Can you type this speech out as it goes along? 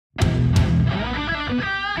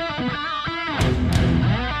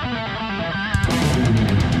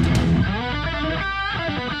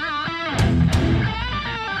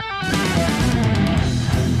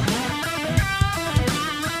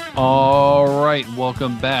All right,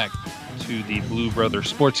 welcome back to the Blue Brother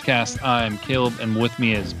Sportscast. I'm Caleb, and with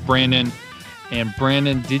me is Brandon. And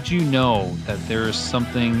Brandon, did you know that there is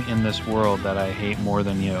something in this world that I hate more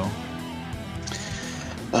than you?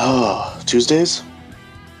 Oh, Tuesdays?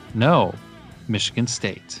 No, Michigan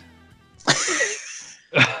State.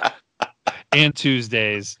 And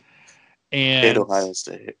Tuesdays, And and Ohio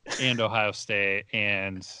State. Ohio State,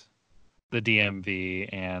 and the DMV,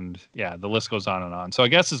 and yeah, the list goes on and on. So I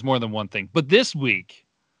guess it's more than one thing. But this week,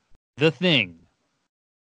 the thing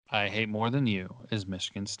I hate more than you is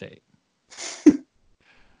Michigan State.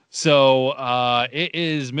 So it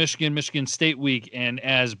is Michigan State week, and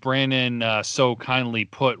as Brandon so kindly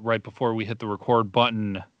put right before we hit the record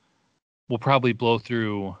button, we'll probably blow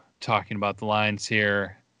through talking about the Lions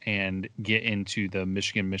here and get into the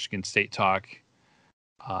Michigan State talk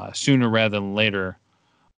sooner rather than later.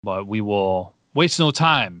 But we will waste no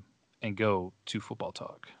time and go to football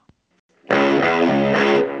talk.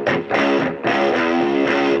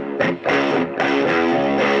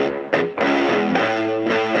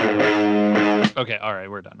 Okay, all right,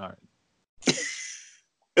 we're done. All right.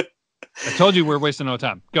 I told you we're wasting no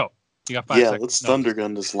time. Go. You got 5 seconds. Let's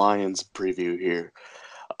thundergun this Lions preview here.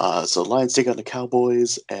 So Lions take on the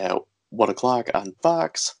Cowboys at 1 o'clock on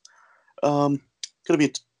Fox. Going to be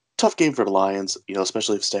a tough game for the Lions,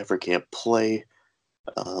 especially if Stafford can't play.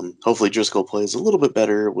 Hopefully Driscoll plays a little bit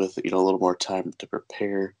better with, a little more time to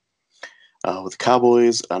prepare. With the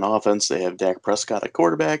Cowboys on offense, they have Dak Prescott at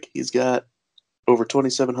quarterback. He's got over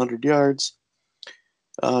 2,700 yards.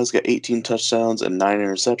 He's got 18 touchdowns and 9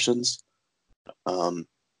 interceptions.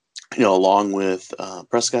 Along with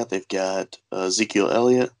Prescott, they've got Ezekiel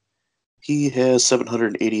Elliott. He has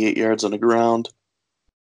 788 yards on the ground,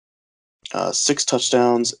 6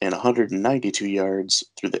 touchdowns, and 192 yards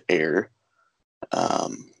through the air.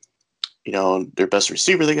 Their best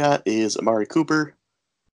receiver they got is Amari Cooper.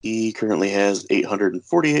 He currently has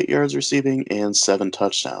 848 yards receiving and 7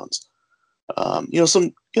 touchdowns.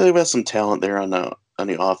 They've got some talent there on the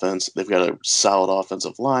offense. They've got a solid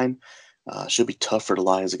offensive line. Should be tough for the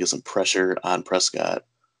Lions to get some pressure on Prescott.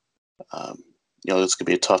 This could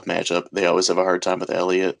be a tough matchup. They always have a hard time with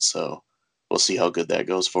Elliott, so we'll see how good that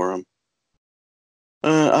goes for them.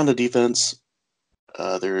 On the defense,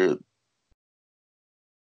 their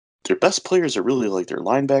best players are really like their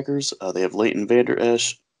linebackers. They have Leighton Vander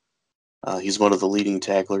Esch. He's one of the leading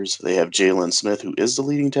tacklers. They have Jalen Smith, who is the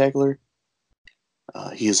leading tackler.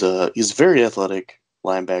 He's a very athletic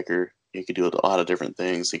linebacker. He can do a lot of different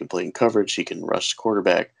things. He can play in coverage. He can rush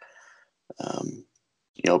quarterback.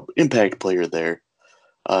 Impact player there.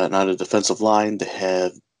 And on the defensive line, they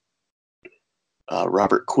have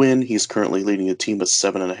Robert Quinn. He's currently leading the team with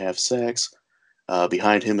 7.5 sacks.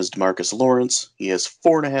 Behind him is DeMarcus Lawrence. He has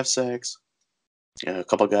 4.5 sacks. A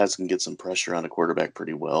couple of guys can get some pressure on a quarterback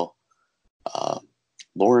pretty well.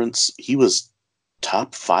 Lawrence, he was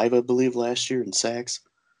top 5, I believe, last year in sacks.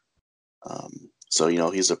 So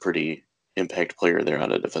he's a pretty impact player there on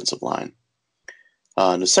the defensive line.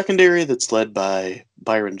 In the secondary, that's led by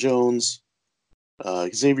Byron Jones,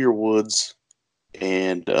 Xavier Woods,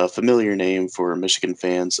 and a familiar name for Michigan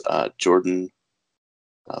fans, Jordan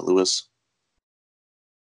Lewis.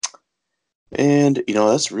 And,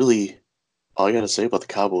 that's really all I got to say about the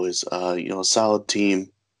Cowboys. A solid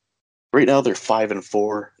team. Right now, they're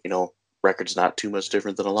 5-4. Record's not too much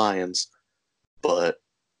different than the Lions, but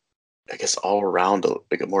I guess all around a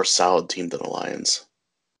more solid team than the Lions.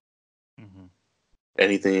 Mm-hmm.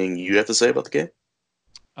 Anything you have to say about the game?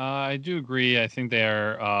 I do agree. I think they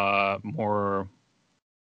are more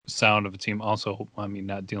sound of a team. Also,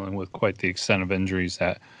 not dealing with quite the extent of injuries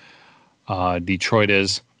that Detroit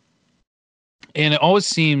is. And it always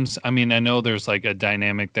seems, I know there's like a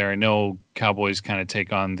dynamic there. I know Cowboys kind of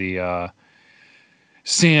take on the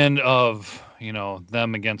stand of,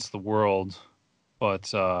 them against the world.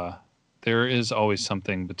 But there is always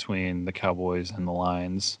something between the Cowboys and the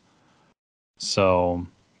Lions. So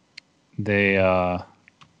they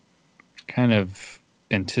kind of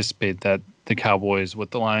anticipate that the Cowboys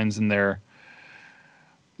with the Lions in their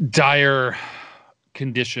dire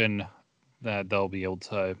condition that they'll be able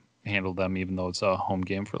to handle them, even though it's a home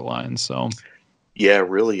game for the Lions. So yeah,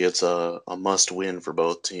 really, it's a must win for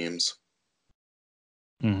both teams.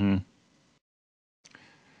 Mm-hmm.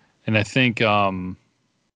 And I think, I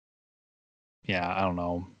don't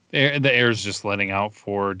know. The air's just letting out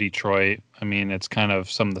for Detroit. It's kind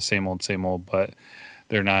of some of the same old, but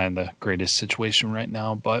they're not in the greatest situation right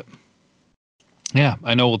now. But yeah,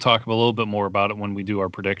 I know we'll talk a little bit more about it when we do our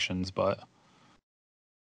predictions, but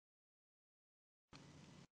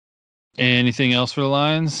anything else for the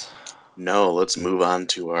Lions? No, let's move on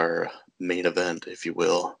to our main event, if you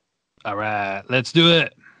will. All right, let's do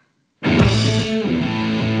it.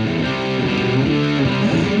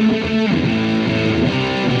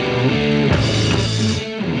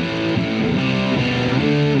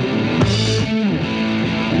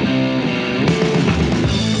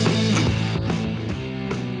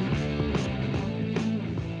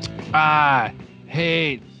 I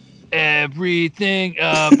hate everything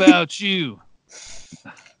about you.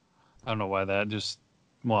 I don't know why that just.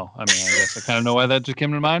 Well, I mean, I guess I kind of know why that just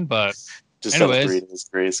came to mind, but Just have anyways. 3 days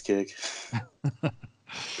grace kick.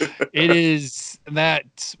 It is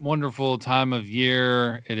that wonderful time of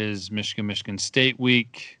year. It is Michigan State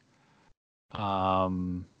week.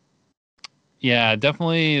 Yeah,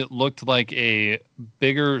 definitely looked like a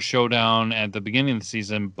bigger showdown at the beginning of the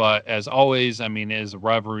season, but as always, I mean, it is a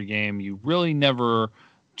rivalry game. You really never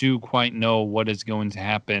do quite know what is going to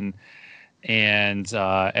happen. And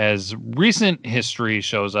as recent history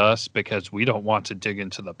shows us, because we don't want to dig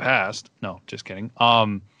into the past. No, just kidding.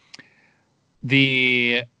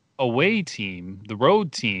 The away team, the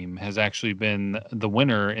road team, has actually been the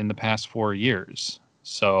winner in the past 4 years.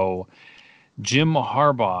 So Jim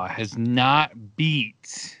Harbaugh has not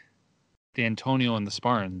beat D'Antonio and the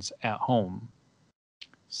Spartans at home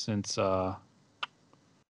since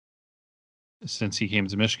he came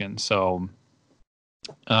to Michigan. So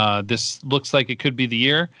this looks like it could be the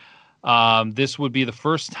year. This would be the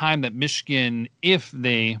first time that Michigan, if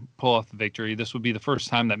they pull off the victory, this would be the first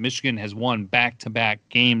time that Michigan has won back-to-back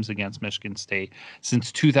games against Michigan State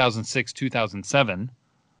since 2006, 2007.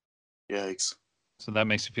 Yikes. So that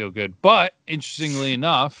makes you feel good. But interestingly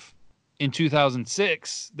enough, in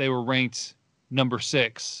 2006, they were ranked number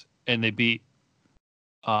 6 and they beat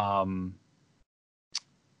MSU.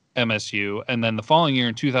 And then the following year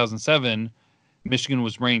in 2007, Michigan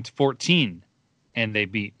was ranked 14 and they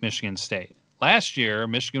beat Michigan State. Last year,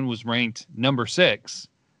 Michigan was ranked number 6.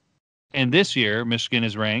 And this year, Michigan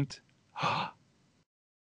is ranked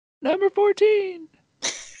number 14.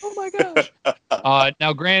 Oh my gosh.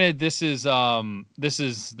 Now, granted, this is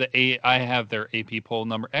the I have their AP poll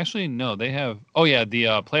number. Actually, no, they have. Oh yeah, the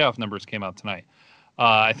playoff numbers came out tonight.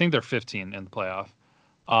 I think they're 15 in the playoff.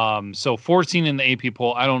 So 14 in the AP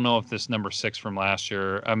poll. I don't know if this number 6 from last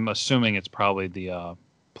year. I'm assuming it's probably the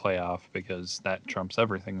playoff because that trumps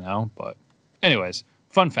everything now. But anyways,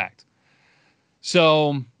 fun fact.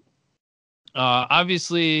 So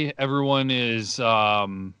obviously, everyone is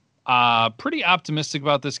pretty optimistic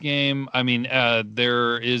about this game. I mean,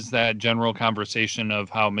 there is that general conversation of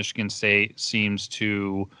how Michigan State seems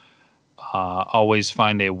to always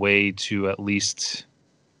find a way to at least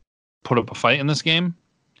put up a fight in this game.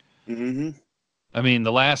 Mm-hmm. I mean,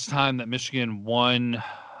 the last time that Michigan won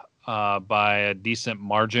by a decent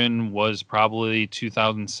margin was probably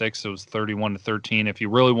 2006. It was 31-13. If you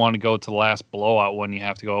really want to go to the last blowout one, you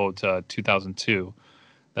have to go to 2002.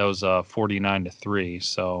 That was 49-3.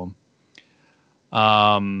 So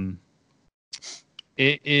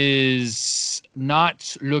it is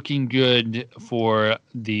not looking good for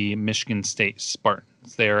the Michigan State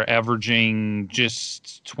Spartans. They are averaging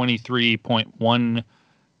just 23.1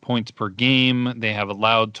 points per game. They have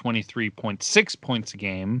allowed 23.6 points a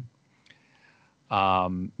game.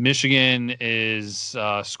 Michigan is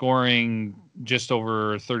scoring just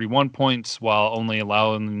over 31 points while only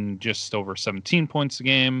allowing just over 17 points a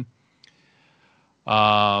game.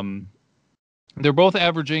 They're both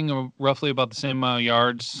averaging roughly about the same amount of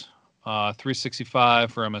yards,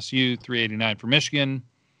 365 for MSU, 389 for Michigan.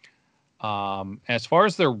 As far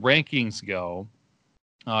as their rankings go,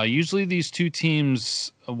 usually these two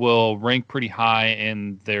teams will rank pretty high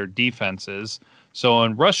in their defenses. So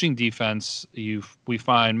in rushing defense, we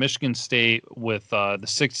find Michigan State with the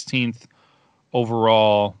 16th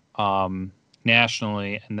overall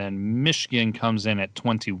nationally, and then Michigan comes in at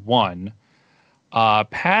 21.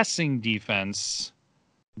 Passing defense,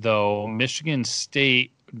 though, Michigan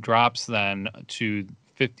State drops then to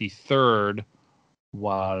 53rd,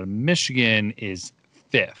 while Michigan is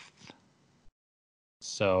 5th.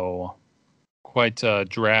 So quite a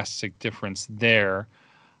drastic difference there.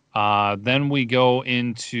 Then we go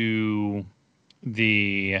into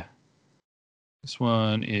this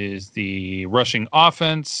one is the rushing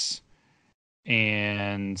offense,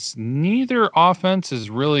 and neither offense is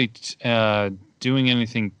really doing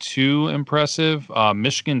anything too impressive.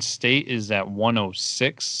 Michigan State is at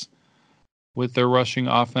 106 with their rushing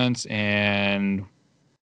offense, and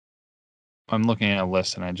I'm looking at a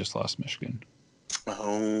list and I just lost Michigan.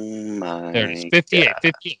 Oh my. There it is.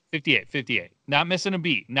 58. Not missing a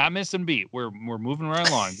beat. We're moving right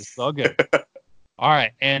along. This is all good. All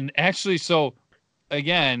right. And actually, so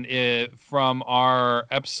again, from our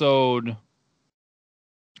episode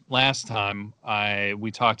last time, we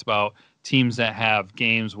talked about teams that have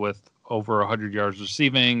games with over 100 yards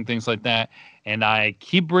receiving, things like that. And I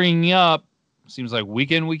keep bringing up, seems like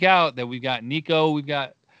week in, week out, that we've got Nico, we've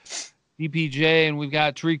got DPJ, and we've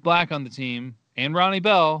got Tariq Black on the team, and Ronnie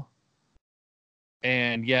Bell.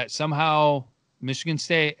 And yet somehow Michigan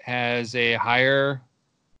State has a higher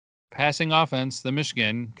passing offense than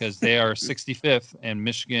Michigan, because they are 65th, and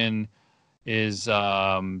Michigan is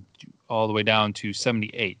all the way down to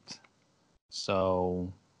 78th.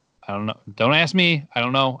 So I don't know. Don't ask me. I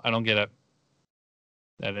don't know. I don't get it.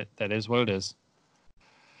 That is what it is.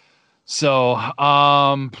 So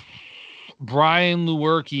Brian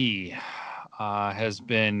Lewerke has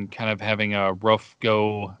been kind of having a rough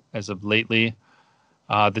go as of lately.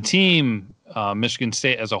 The team, Michigan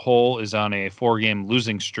State as a whole, is on a 4-game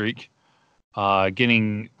losing streak,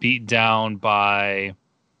 getting beat down by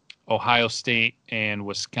Ohio State and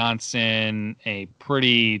Wisconsin, a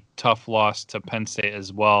pretty tough loss to Penn State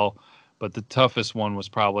as well. But the toughest one was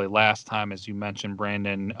probably last time, as you mentioned,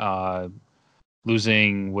 Brandon,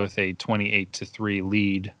 losing with a 28-3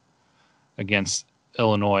 lead against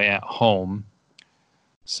Illinois at home.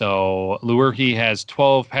 So Lewerke has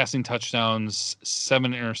 12 passing touchdowns,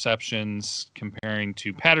 7 interceptions, comparing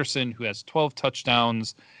to Patterson, who has 12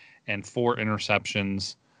 touchdowns and 4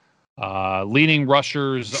 interceptions. Leading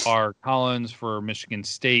rushers are Collins for Michigan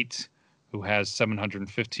State, who has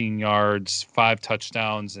 715 yards, 5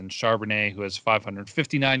 touchdowns, and Charbonnet, who has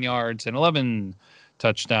 559 yards and 11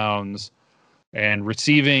 touchdowns. And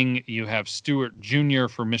receiving, you have Stewart Jr.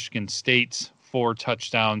 for Michigan State, 4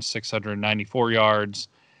 touchdowns, 694 yards.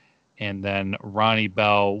 And then Ronnie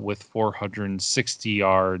Bell with 460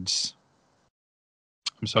 yards.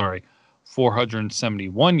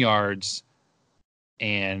 471 yards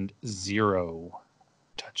and 0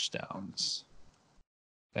 touchdowns.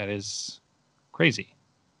 That is crazy.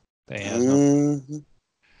 They have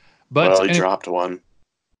But well, he dropped one.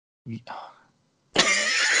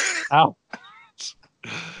 Ow.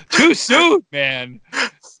 Too soon, man.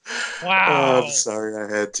 Wow. I'm sorry, I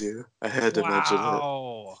had to mention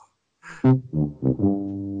it.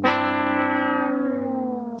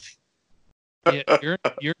 Yeah, you're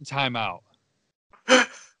in timeout.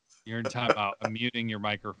 You're in timeout. I'm muting your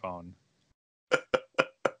microphone.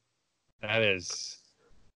 That is,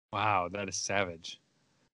 wow, that is savage.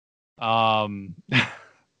 Oh,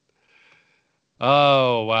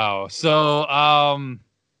 wow. So,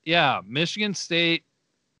 yeah, Michigan State,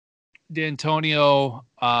 D'Antonio,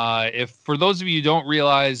 if for those of you who don't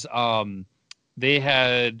realize, they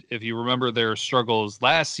had, if you remember their struggles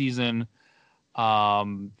last season,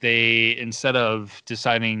 they, instead of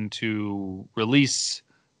deciding to release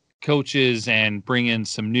coaches and bring in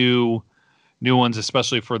some new ones,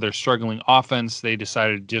 especially for their struggling offense, they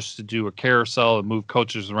decided just to do a carousel and move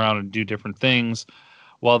coaches around and do different things.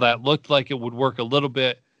 While that looked like it would work a little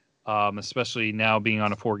bit, especially now being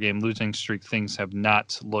on a 4-game losing streak, things have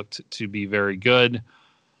not looked to be very good.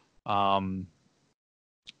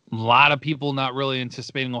 A lot of people not really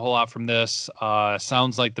anticipating a whole lot from this.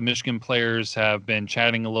 Sounds like the Michigan players have been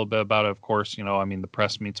chatting a little bit about it. Of course, the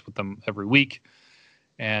press meets with them every week,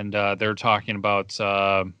 and they're talking about,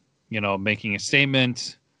 making a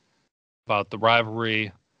statement about the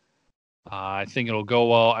rivalry. I think it'll go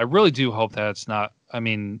well. I really do hope that it's not.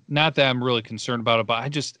 Not that I'm really concerned about it, but I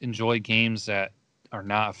just enjoy games that are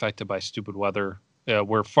not affected by stupid weather.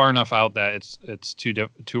 We're far enough out that it's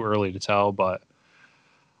too early to tell, but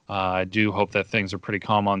I do hope that things are pretty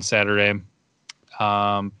calm on Saturday.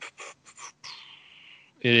 It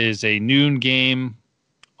is a noon game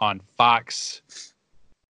on Fox.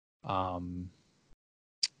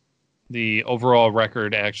 The overall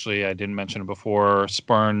record, actually, I didn't mention it before.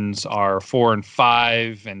 Spartans are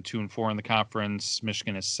 4-5 and 2-4 in the conference.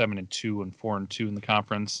 Michigan is 7-2 and 4-2 in the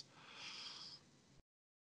conference.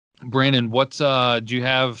 Brandon, do you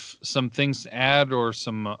have some things to add or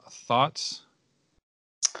some thoughts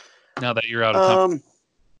now that you're out of time?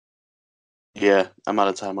 Yeah, I'm out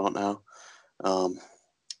of timeout now.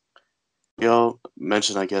 Y'all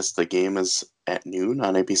mentioned, I guess, the game is at noon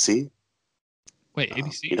on ABC. Wait,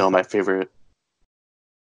 ABC? My favorite.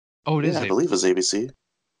 Oh, it is. I believe it's ABC.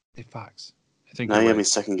 Hey, Fox. I think now you right. have me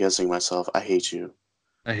second guessing myself. I hate you.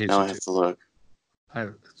 I hate now you. I have to look.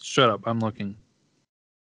 Shut up. I'm looking.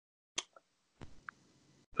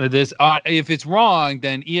 This if it's wrong,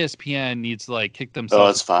 then ESPN needs to kick themselves. Oh,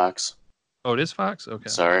 it's Fox. Oh, it is Fox? Okay.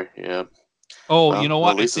 Sorry. Yeah. Oh, well, you know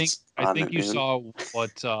what? I think you saw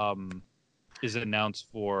what is announced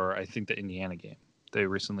for, I think, the Indiana game. They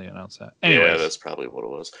recently announced that. Anyways. Yeah, that's probably what it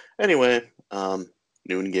was. Anyway,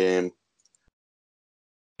 noon game.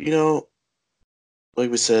 You know, like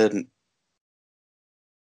we said,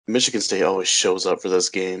 Michigan State always shows up for this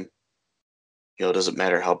game. You know, it doesn't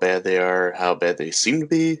matter how bad they are, how bad they seem to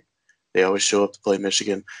be. They always show up to play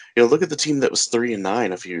Michigan. You know, look at the team that was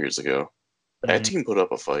 3-9 a few years ago. That team put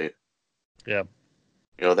up a fight. Yeah.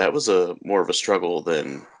 You know, that was a more of a struggle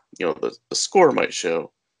than, you know, the score might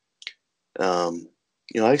show. You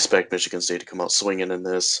know, I expect Michigan State to come out swinging in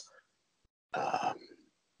this.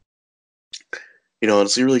 You know,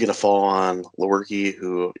 it's really going to fall on Lewerke,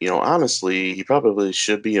 who, you know, honestly, he probably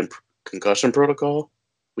should be in concussion protocol.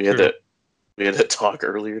 We had that talk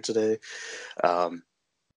earlier today.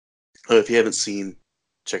 If you haven't seen,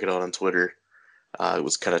 check it out on Twitter. It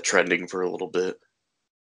was kind of trending for a little bit.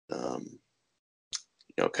 You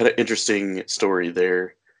know, kind of interesting story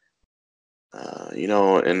there. You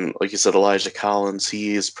know, and like you said, Elijah Collins,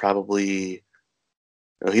 he is probably, you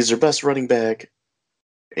know, he's their best running back,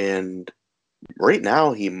 and right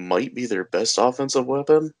now he might be their best offensive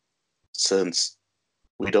weapon since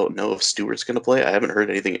we don't know if Stewart's going to play. I haven't heard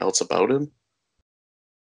anything else about him.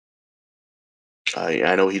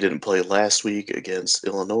 I know he didn't play last week against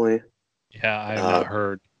Illinois. Yeah, I have not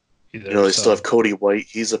heard either. You know, they still have Cody White.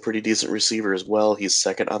 He's a pretty decent receiver as well. He's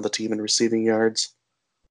second on the team in receiving yards.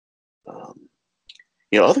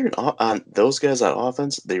 You know, other than on those guys on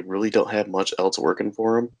offense, they really don't have much else working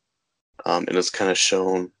for them, and it's kind of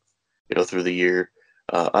shown, you know, through the year.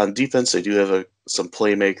 On defense, they do have some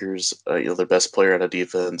playmakers. You know, their best player on a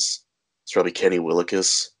defense is probably Kenny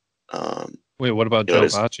Willekes. Wait, what about Joe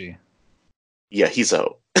Bacci? Yeah, he's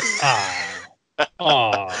out.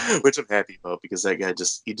 Oh. Which I'm happy about because that guy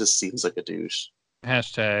just seems like a douche.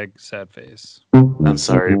 Hashtag sad face. I'm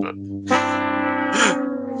sorry, but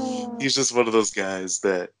he's just one of those guys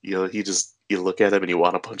that, you know, you look at him and you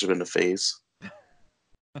want to punch him in the face.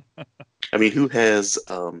 I mean, who has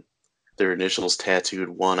their initials tattooed,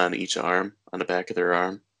 one on each arm, on the back of their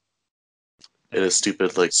arm, in a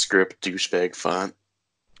stupid like script douchebag font?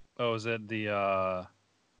 Oh, is it the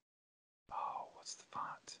what's the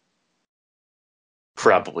font?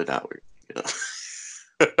 Probably not weird. You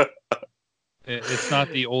know? It's not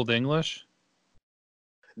the Old English?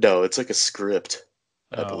 No, it's like a script,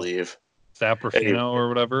 I believe. Zapperfino or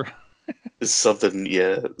whatever. It's something,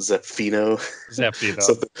 yeah, Zapfino. Zapfino.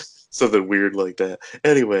 something weird like that.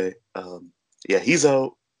 Anyway, yeah, he's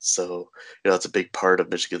out. So, you know, that's a big part of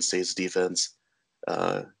Michigan State's defense.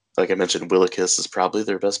 Like I mentioned, Willekes is probably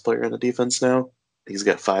their best player on the defense now. He's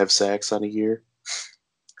got 5 sacks on a year.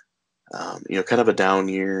 You know, kind of a down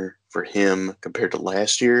year for him compared to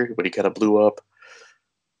last year when he kind of blew up.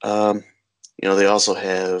 You know, they also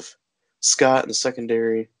have Scott in the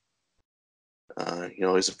secondary. You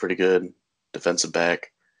know, he's a pretty good defensive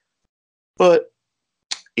back. But,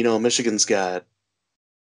 you know, Michigan's got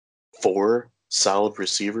 4 solid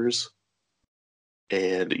receivers.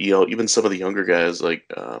 And, you know, even some of the younger guys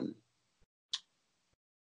like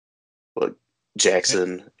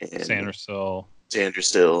Jackson and Sanders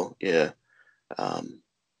Still, yeah.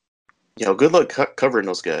 You know, good luck covering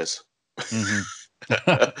those guys. Mm-hmm.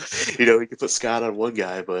 You know, you can put Scott on one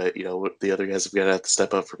guy, but, you know, the other guys have got to have to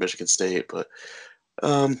step up for Michigan State. But,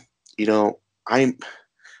 you know, I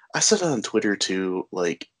said on Twitter too,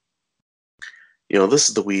 like, you know, this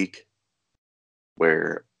is the week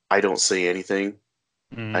where I don't say anything.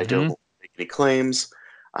 Mm-hmm. I don't make any claims.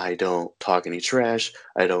 I don't talk any trash.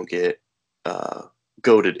 I don't get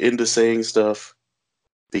goaded into saying stuff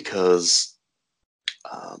because,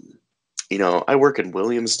 you know, I work in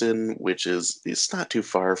Williamston, which it's not too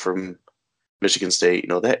far from Michigan State. You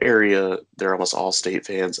know, that area, they're almost all State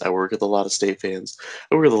fans. I work with a lot of State fans.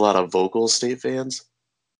 I work with a lot of vocal State fans.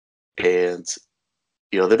 And,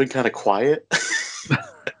 you know, they've been kind of quiet.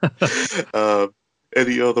 And,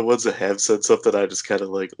 you know, the ones that have said something, I just kind of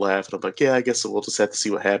like laugh. And I'm like, yeah, I guess we'll just have to see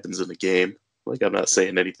what happens in the game. Like, I'm not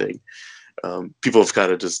saying anything. People have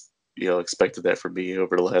kind of just, you know, expected that from me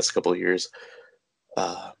over the last couple of years.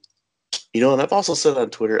 You know, and I've also said on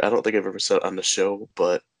Twitter, I don't think I've ever said it on the show,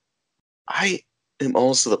 but I am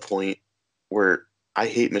almost to the point where I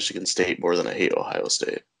hate Michigan State more than I hate Ohio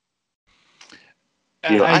State.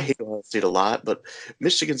 You know, I hate Ohio State a lot, but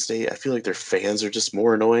Michigan State, I feel like their fans are just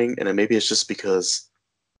more annoying, and maybe it's just because,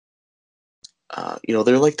 you know,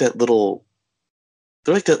 they're like that little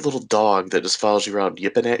dog that just follows you around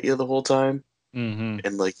yipping at you the whole time,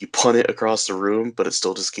 and like you punt it across the room, but it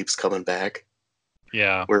still just keeps coming back.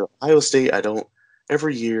 Yeah. Where Ohio State,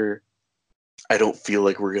 every year, I don't feel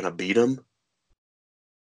like we're gonna beat them.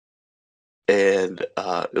 And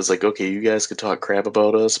it was like, okay, you guys could talk crap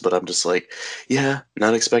about us, but I'm just like, yeah,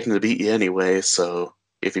 not expecting to beat you anyway. So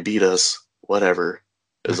if you beat us, whatever.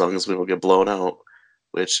 as long as we don't get blown out,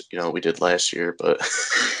 which we did last year. But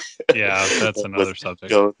Yeah, that's with another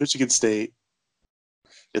subject. Michigan State,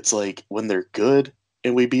 it's like when they're good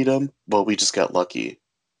and we beat them, well, we just got lucky.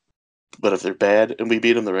 But if they're bad and we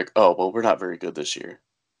beat them, they're like, oh, well, we're not very good this year.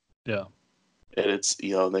 Yeah. And it's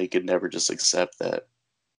they could never just accept that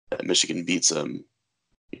Michigan beats them,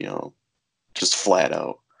 you know, just flat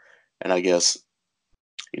out. And I guess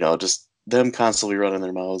just them constantly running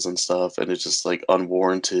their mouths and stuff, and it's just like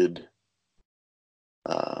unwarranted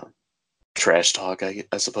uh, trash talk, I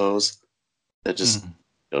suppose. That just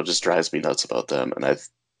Mhm. just drives me nuts about them, and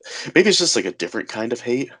maybe it's just like a different kind of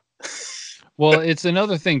hate. Well, it's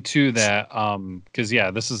another thing too that because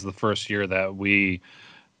yeah, this is the first year that we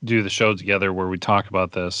do the show together where we talk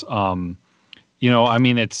about this. I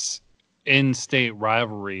mean, it's in-state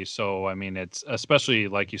rivalry, so I mean, it's especially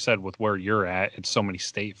like you said with where you're at, it's so many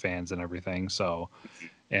state fans and everything. So,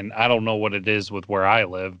 and I don't know what it is with where I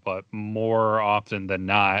live, but more often than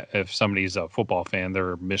not, if somebody's a football fan,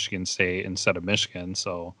 they're Michigan State instead of Michigan.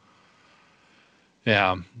 So,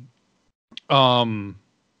 yeah. Um,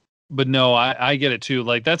 but no, I get it too.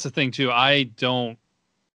 Like that's the thing too. I don't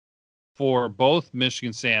for both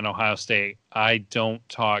Michigan State and Ohio State, I don't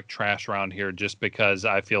talk trash around here just because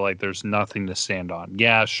I feel like there's nothing to stand on.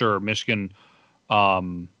 Yeah, sure, Michigan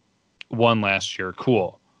um, won last year.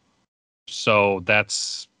 Cool. So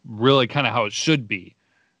that's really kind of how it should be.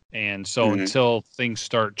 And so Hmm. until things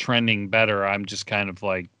start trending better, I'm just kind of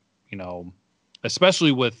like,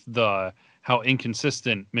 especially with the how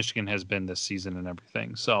inconsistent Michigan has been this season and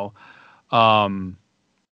everything. So, um,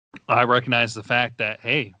 I recognize the fact that,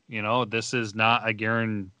 hey, this is not a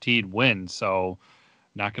guaranteed win. So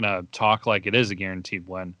not going to talk like it is a guaranteed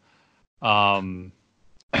win. Um,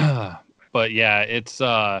 but yeah, it's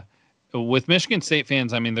with Michigan State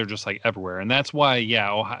fans, I mean, they're just like everywhere. And that's why,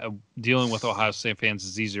 yeah, dealing with Ohio State fans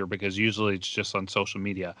is easier because usually it's just on social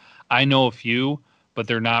media. I know a few, but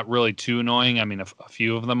they're not really too annoying. I mean, a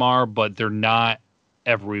few of them are, but they're not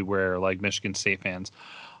everywhere like Michigan State fans.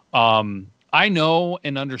 I know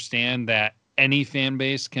and understand that any fan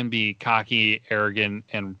base can be cocky, arrogant,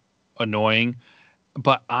 and annoying.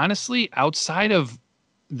 But honestly, outside of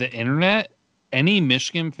the internet, any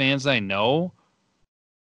Michigan fans I know,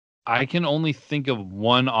 I can only think of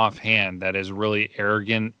one offhand that is really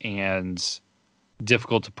arrogant and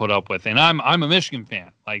difficult to put up with. And I'm a Michigan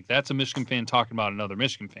fan. Like that's a Michigan fan talking about another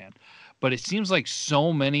Michigan fan. But it seems like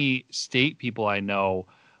so many state people I know,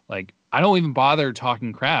 like I don't even bother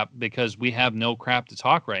talking crap because we have no crap to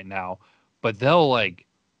talk right now. But they'll like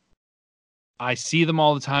I see them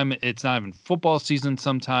all the time. It's not even football season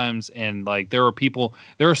sometimes. And like there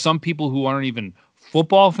are some people who aren't even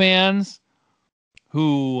football fans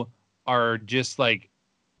who are just like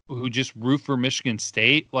who just root for Michigan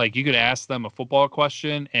State. Like you could ask them a football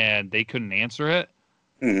question and they couldn't answer it,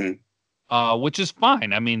 Hmm. which is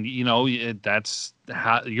fine. I mean, that's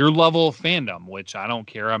how, your level of fandom, which I don't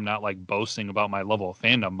care. I'm not like boasting about my level of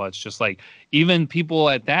fandom, but it's just like even people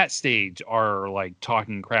at that stage are like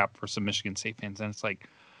talking crap for some Michigan State fans, and it's like,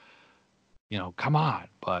 come on.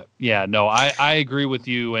 But yeah, no, I agree with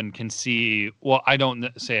you and can see. Well, I don't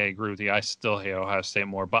say I agree with you. I still hate Ohio State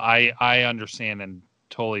more, but I understand and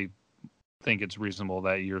totally think it's reasonable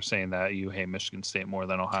that you're saying that you hate Michigan State more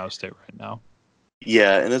than Ohio State right now.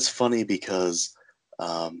 Yeah, and it's funny because,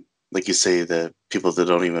 like you say, the people that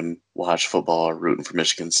don't even watch football are rooting for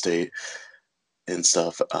Michigan State and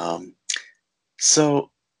stuff.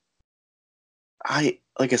 So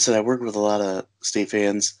like I said, I work with a lot of state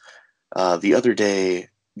fans. The other day,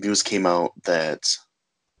 news came out that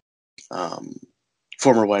um,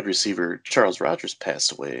 former wide receiver Charles Rogers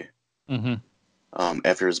passed away Mm-hmm.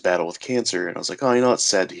 after his battle with cancer, and I was like, oh, it's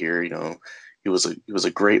sad to hear. He was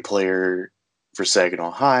a great player for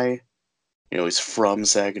Saginaw High. He's from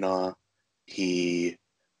Saginaw. He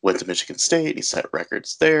went to Michigan State. He set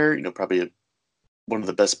records there. Probably one of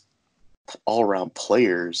the best all-around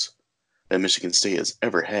players that Michigan State has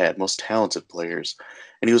ever had, most talented players.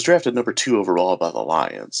 And he was drafted number 2 overall by the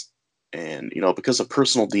Lions. And because of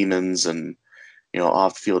personal demons and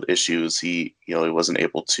off-field issues, he wasn't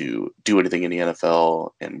able to do anything in the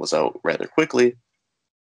NFL and was out rather quickly.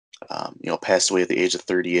 Passed away at the age of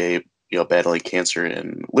 38. Battling cancer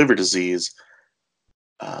and liver disease.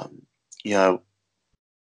 Um, you know,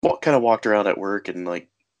 kind of walked around at work and like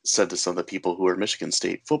said to some of the people who are Michigan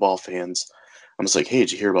State football fans, I'm just like, hey,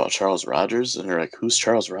 did you hear about Charles Rogers? And they're like, who's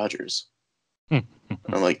Charles Rogers? And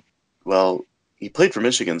I'm like, well, he played for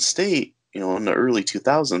Michigan State, in the early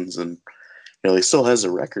 2000s, and he still has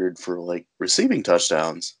a record for like receiving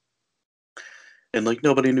touchdowns, and like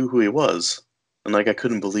nobody knew who he was, and like I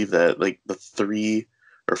couldn't believe that like the 3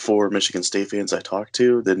 or 4 Michigan State fans I talked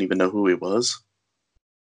to didn't even know who he was.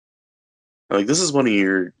 Like, this is one of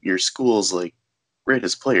your school's like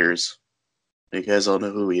greatest players. You guys all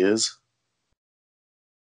know who he is.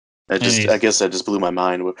 And I guess that just blew my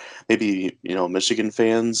mind. Maybe Michigan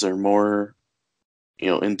fans are more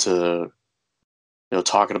into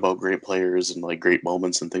talking about great players and like great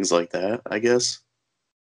moments and things like that, I guess.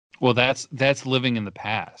 well, that's living in the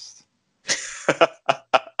past.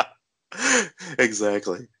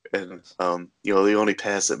 Exactly. And the only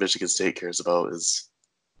past that Michigan State cares about is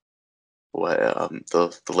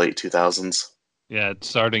the late 2000s. Yeah,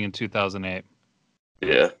 starting in 2008.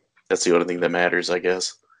 Yeah. That's the only thing that matters, I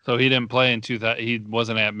guess. So he didn't play in 2000. He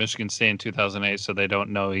wasn't at Michigan State in 2008, so they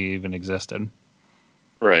don't know he even existed.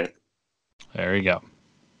 Right. There you go.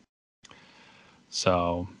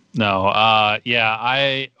 So no,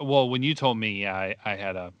 when you told me, I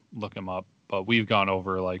had to look him up, but we've gone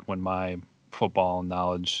over like when my football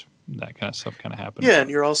knowledge, that kind of stuff kind of happened. Yeah, and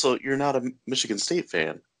you're not a Michigan State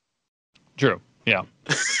fan. True. Yeah.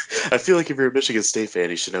 I feel like if you're a Michigan State fan,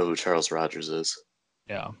 you should know who Charles Rogers is.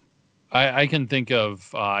 Yeah. I can think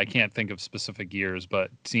of I can't think of specific years,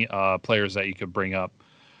 but players that you could bring up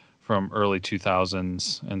from early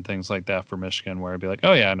 2000s and things like that for Michigan, where I'd be like,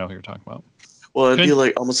 oh yeah, I know who you're talking about. Well, it'd be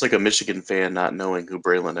like almost like a Michigan fan not knowing who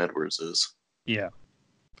Braylon Edwards is. Yeah.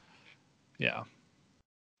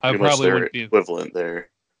 I probably wouldn't be equivalent there.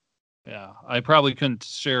 Yeah, I probably couldn't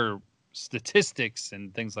share statistics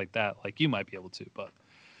and things like that like you might be able to, but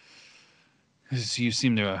you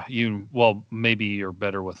seem to maybe you're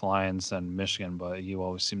better with Lions than Michigan, but you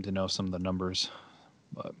always seem to know some of the numbers.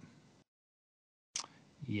 But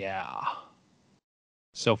yeah,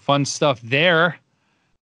 so fun stuff there,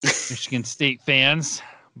 Michigan State fans.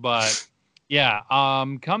 But yeah,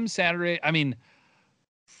 come Saturday. I mean,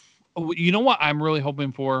 you know what I'm really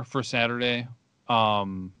hoping for Saturday. I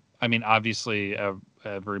mean, obviously,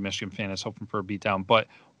 every Michigan fan is hoping for a beatdown, but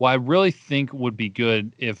what I really think would be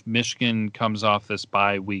good if Michigan comes off this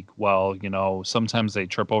bye week, sometimes they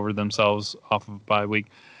trip over themselves off of bye week,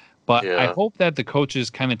 but yeah. I hope that the coaches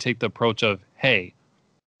kind of take the approach of, hey,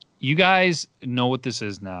 you guys know what this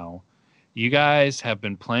is now. You guys have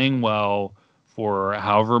been playing well for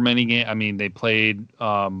however many games. I mean, they played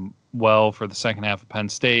well for the second half of Penn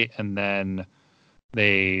State, and then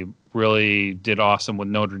they really did awesome with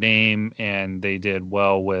Notre Dame, and they did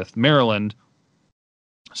well with Maryland.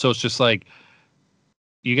 So it's just like,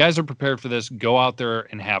 you guys are prepared for this. Go out there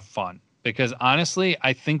and have fun. Because honestly,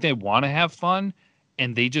 I think they want to have fun,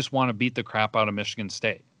 and they just want to beat the crap out of Michigan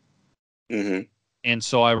State. Mm-hmm. And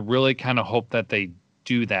so I really kind of hope that they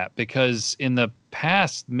do that, because in the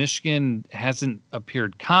past, Michigan hasn't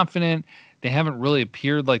appeared confident. They haven't really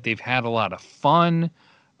appeared like they've had a lot of fun.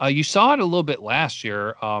 You saw it a little bit last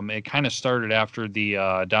year. It kind of started after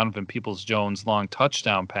the Donovan Peoples-Jones long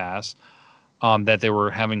touchdown pass, that they were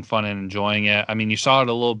having fun and enjoying it. I mean, you saw it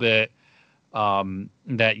a little bit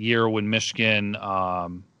that year when Michigan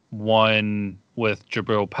won with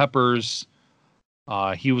Jabril Peppers.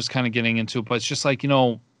 He was kind of getting into it, but it's just like,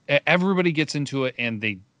 everybody gets into it and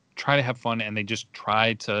they try to have fun and they just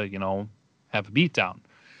try to, have a beatdown.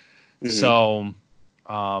 Mm-hmm. So,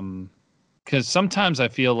 because sometimes I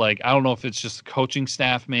feel like, I don't know if it's just the coaching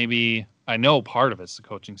staff, maybe. I know part of it's the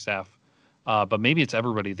coaching staff, but maybe it's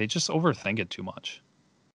everybody. They just overthink it too much.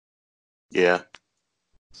 Yeah.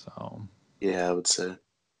 So. Yeah, I would say.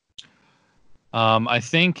 I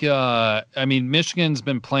think, Michigan's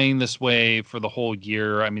been playing this way for the whole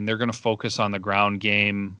year. I mean, they're going to focus on the ground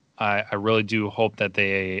game. I really do hope that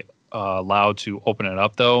they allow to open it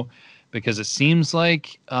up, though, because it seems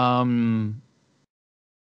like when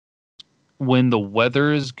the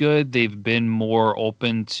weather is good, they've been more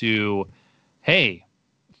open to, hey,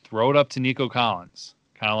 throw it up to Nico Collins,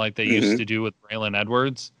 kind of like they used to do with Braylon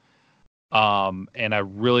Edwards. And I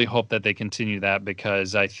really hope that they continue that,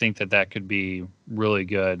 because I think that could be really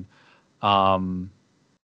good. But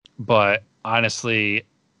honestly,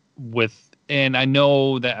 and I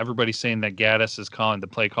know that everybody's saying that Gaddis is calling the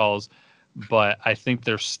play calls, but I think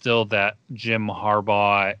there's still that Jim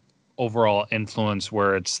Harbaugh overall influence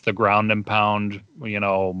where it's the ground and pound,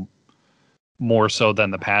 more so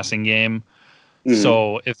than the passing game. Mm-hmm.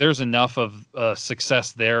 So if there's enough of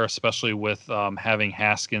success there, especially with having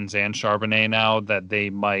Haskins and Charbonnet now, that they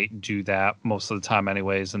might do that most of the time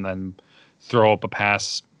anyways, and then throw up a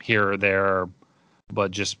pass here or there,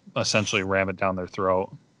 but just essentially ram it down their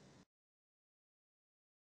throat.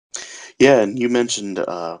 Yeah, and you mentioned,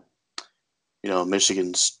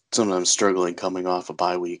 Michigan's sometimes struggling coming off a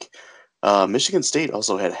bye week. Michigan State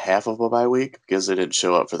also had half of a bye week because they didn't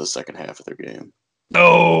show up for the second half of their game.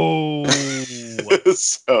 Oh,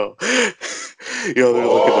 So, they're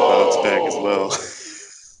looking to bounce back as well.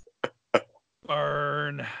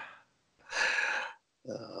 Burn.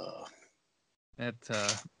 Uh, That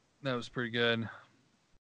was pretty good.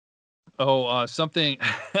 Oh, something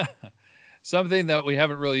something that we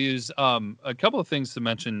haven't really used. A couple of things to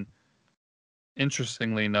mention.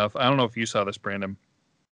 Interestingly enough, I don't know if you saw this, Brandon,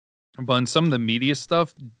 but in some of the media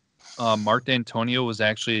stuff, Mark D'Antonio was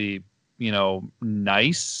actually,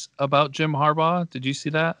 nice about Jim Harbaugh. Did you see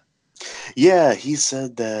that? yeah, he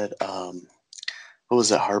said that, what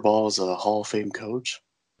was it, Harbaugh is a Hall of Fame coach?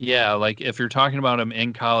 Yeah, like if you're talking about him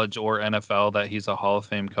in college or NFL, that he's a Hall of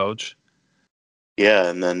Fame coach. Yeah,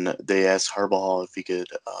 and then they asked Harbaugh if he could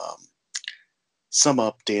sum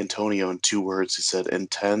up D'Antonio in 2 words. He said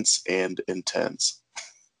intense and intense.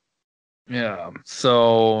 Yeah.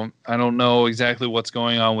 So I don't know exactly what's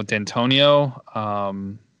going on with D'Antonio.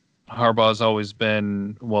 Harbaugh's always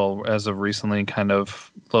been, well, as of recently, kind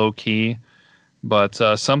of low key. But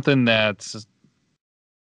something that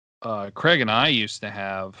Craig and I used to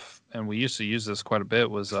have, and we used to use this quite a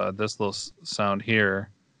bit, was this little sound here.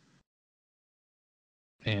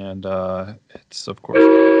 And it's, of course,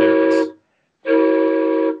 there it is.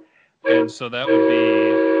 And so that would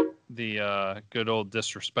be the good old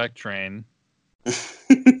disrespect train.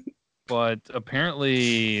 But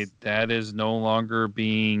apparently that is no longer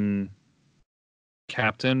being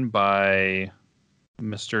captained by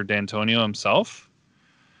Mr. D'Antonio himself.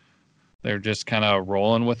 They're just kind of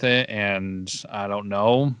rolling with it, and I don't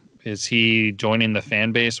know. Is he joining the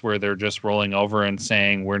fan base where they're just rolling over and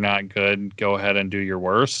saying, we're not good, go ahead and do your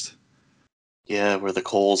worst? Yeah, where the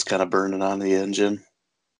coal's kind of burning on the engine.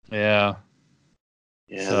 Yeah.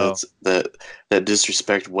 Yeah, So, that's that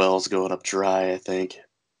disrespect well's going up dry, I think.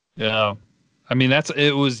 yeah. I mean, that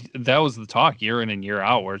was the talk year in and year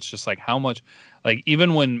out, where it's just like how much, like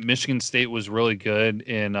even when Michigan State was really good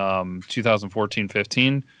in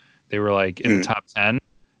 2014-15, they were like in the top 10.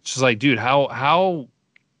 It's just like, dude, how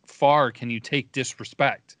far can you take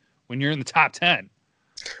disrespect when you're in the top 10?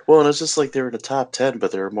 Well, and it's just like they were in the top 10,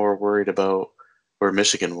 but they were more worried about where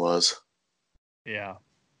Michigan was. Yeah.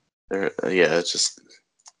 Yeah, it's just,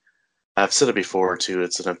 I've said it before too.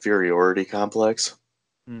 It's an inferiority complex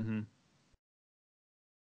Mm-hmm.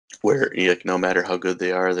 where like no matter how good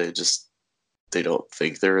they are, they don't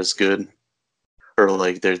think they're as good, or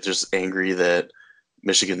like they're just angry that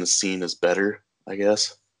Michigan is seen as better, I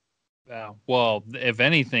guess. Yeah. Well, if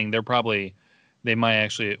anything, they might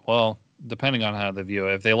actually, well, depending on how they view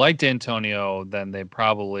it. If they liked Antonio, then they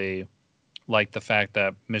probably like the fact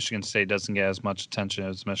that Michigan State doesn't get as much attention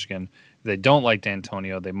as Michigan. If they don't like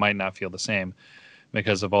D'Antonio, they might not feel the same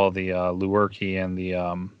because of all the Lewerke and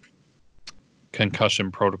the concussion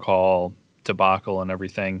protocol debacle and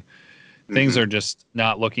everything. Things are just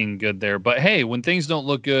not looking good there. But hey, when things don't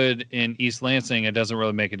look good in East Lansing, it doesn't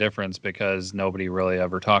really make a difference because nobody really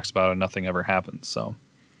ever talks about it. Nothing ever happens. So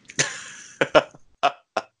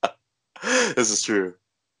This is true.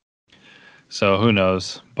 So who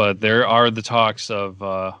knows? But there are the talks of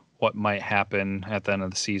what might happen at the end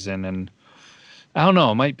of the season, and I don't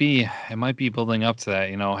know. It might be building up to that.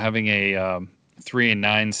 Having a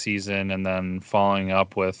 3-9 season and then following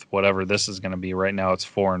up with whatever this is going to be. Right now, it's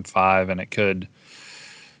 4-5, and it could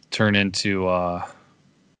turn into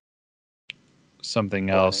something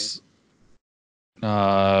else.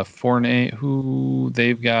 4-8. Who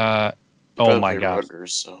they've got? Oh my gosh!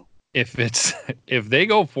 Rutgers, so. If they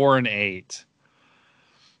go 4-8,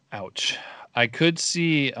 ouch. I could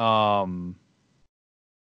see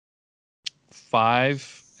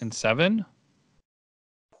 5-7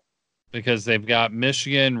 because they've got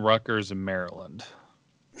Michigan, Rutgers, and Maryland.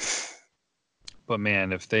 But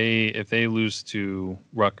man, if they lose to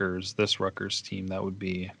Rutgers, this Rutgers team, that might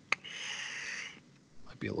be a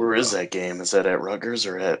little Where rough. is that game? Is that at Rutgers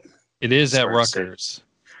or at? It is at Rutgers.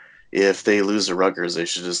 If they lose to Rutgers, they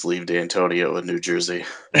should just leave D'Antonio in New Jersey.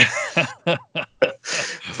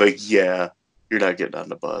 Like, yeah, you're not getting on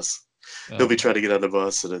the bus. He'll be trying to get on the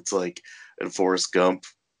bus, and it's like in Forrest Gump,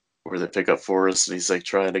 where they pick up Forrest, and he's like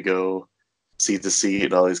trying to go seat to seat,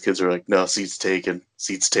 and all these kids are like, "No, seat's taken,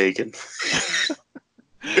 seat's taken."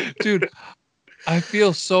 Dude, I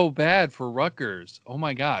feel so bad for Rutgers. Oh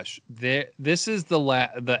my gosh, this is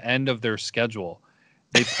the end of their schedule.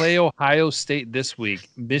 They play Ohio State this week,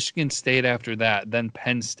 Michigan State after that, then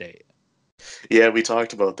Penn State. Yeah, we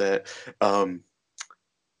talked about that. Remember,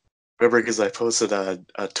 because I posted on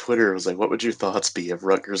Twitter, it was like, what would your thoughts be if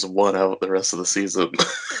Rutgers won out the rest of the season?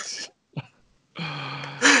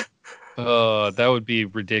 That would be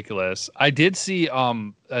ridiculous. I did see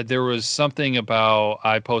there was something about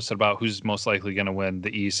I posted about who's most likely going to win the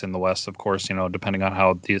East and the West, of course, depending on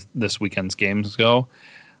how this weekend's games go.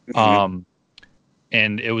 Mhm.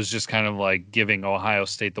 And it was just kind of like giving Ohio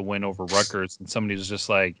State the win over Rutgers, and somebody was just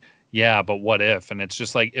like, "Yeah, but what if?" And it's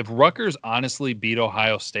just like if Rutgers honestly beat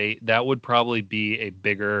Ohio State, that would probably be a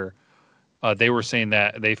bigger. They were saying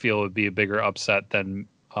that they feel it would be a bigger upset than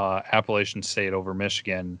Appalachian State over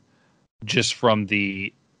Michigan, just from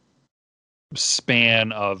the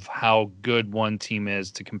span of how good one team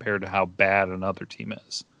is to compare to how bad another team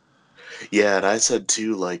is. Yeah, and I said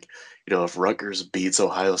too, like, if Rutgers beats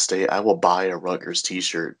Ohio State, I will buy a Rutgers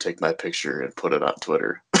T-shirt, take my picture, and put it on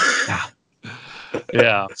Twitter.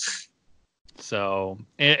 Yeah. So,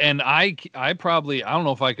 and I probably, I don't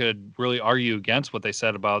know if I could really argue against what they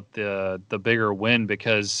said about the bigger win,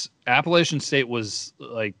 because Appalachian State was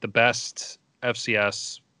like the best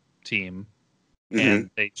FCS team, Hmm. and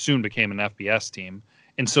they soon became an FBS team,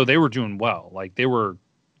 and so they were doing well. Like they were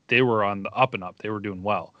on the up and up. They were doing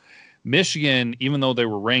well. Michigan, even though they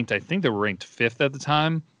were ranked, I think they were ranked fifth at the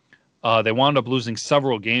time. They wound up losing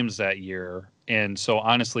several games that year, and so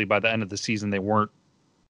honestly, by the end of the season, they weren't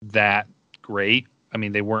that great. I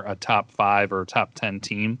mean, they weren't a top 5 or top 10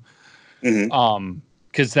 team. Hmm.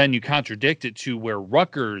 Because then you contradict it to where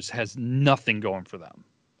Rutgers has nothing going for them.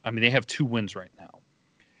 I mean, they have 2 wins right now.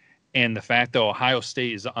 And the fact that Ohio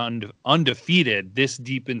State is undefeated this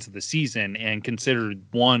deep into the season and considered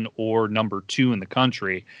 1 or number 2 in the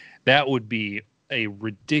country, that would be a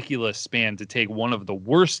ridiculous span to take one of the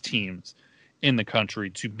worst teams in the country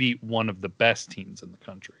to beat one of the best teams in the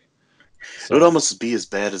country. It would So, almost be as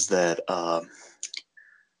bad as that.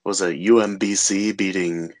 Was it UMBC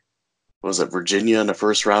beating? Was it Virginia in the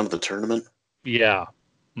first round of the tournament? yeah.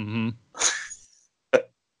 Mm-hmm.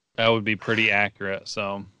 That would be pretty accurate.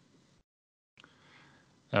 So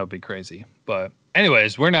that would be crazy. But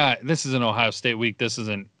anyways, this is an Ohio State week. This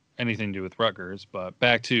isn't anything to do with Rutgers, but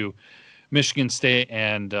back to Michigan State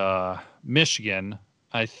and Michigan.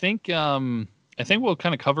 I think we'll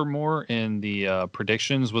kind of cover more in the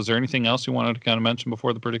predictions. Was there anything else you wanted to kind of mention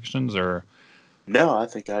before the predictions, or? No, I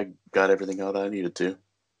think I got everything out I needed to.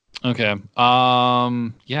 Okay.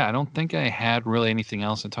 Yeah, I don't think I had really anything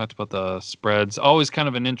else. I talked about the spreads. Always kind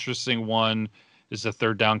of an interesting one is the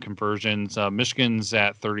third down conversions. Michigan's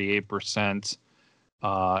at 38%,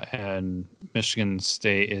 and Michigan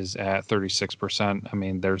State is at 36%. I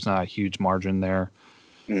mean, there's not a huge margin there.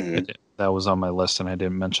 Hmm. That was on my list and I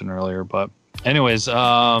didn't mention earlier. But anyways,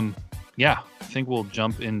 yeah, I think we'll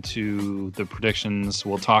jump into the predictions.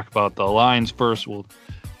 We'll talk about the lines first. We'll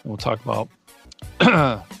talk about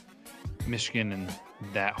Michigan and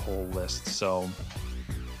that whole list. So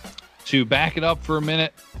to back it up for a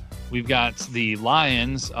minute, we've got the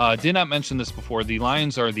Lions. Did not mention this before. The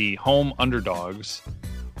Lions are the home underdogs.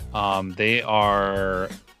 They are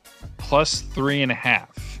plus 3.5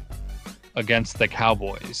 against the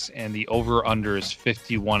Cowboys, and the over/under is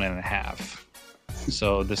 51.5.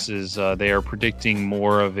 So this is they are predicting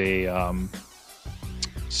more of a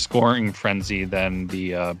scoring frenzy than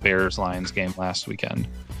the Bears-Lions game last weekend.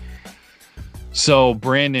 So,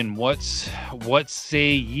 Brandon, what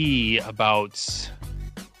say ye about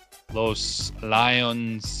Los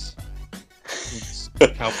Lions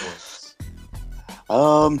Cowboys?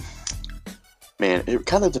 Man, it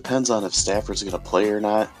kind of depends on if Stafford's going to play or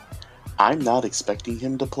not. I'm not expecting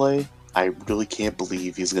him to play. I really can't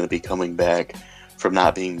believe he's going to be coming back from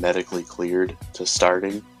not being medically cleared to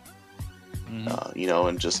starting.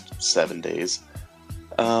 In just 7 days.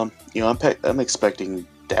 I'm expecting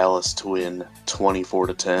Dallas to win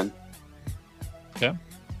 24-10. Okay.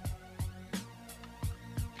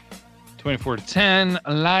 24-10.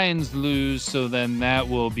 Lions lose, so then that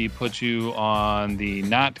will put you on the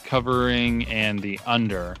not covering and the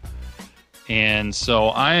under. And so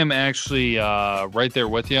I am actually right there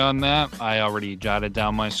with you on that. I already jotted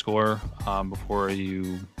down my score before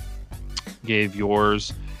you gave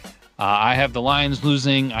yours. I have the Lions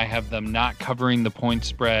losing. I have them not covering the point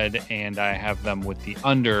spread, and I have them with the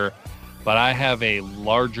under. But I have a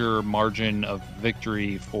larger margin of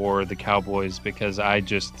victory for the Cowboys because I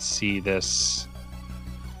just see this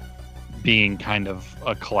being kind of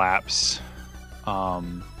a collapse.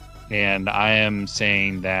 And I am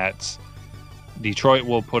saying that Detroit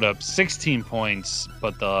will put up 16 points,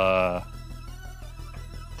 but the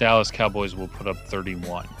Dallas Cowboys will put up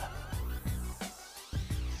 31.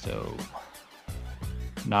 So,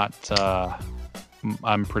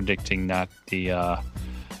 I'm predicting not the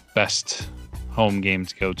best home game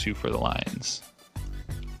to go to for the Lions.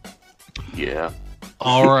 Yeah.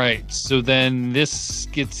 All right. So then this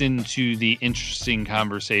gets into the interesting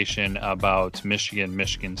conversation about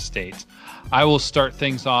Michigan State. I will start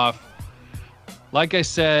things off. Like I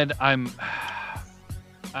said, I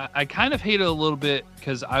kind of hate it a little bit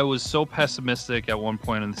because I was so pessimistic at one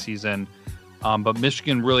point in the season. But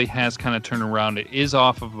Michigan really has kind of turned around. It is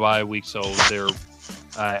off of a bye week, so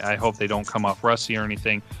I hope they don't come off rusty or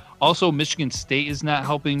anything. Also, Michigan State is not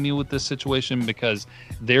helping me with this situation because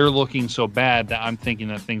they're looking so bad that I'm thinking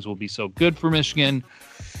that things will be so good for Michigan.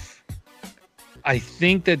 I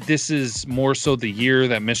think that this is more so the year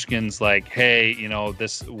that Michigan's like, hey,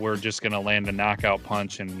 we're just going to land a knockout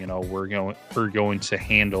punch, and we're going to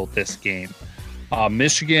handle this game.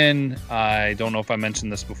 Michigan, I don't know if I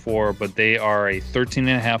mentioned this before, but they are a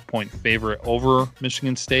 13.5 point favorite over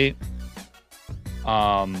Michigan State.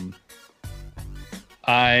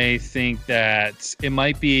 I think that it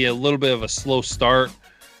might be a little bit of a slow start,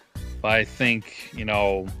 but I think,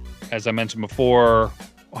 as I mentioned before,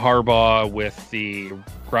 Harbaugh with the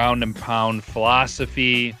ground and pound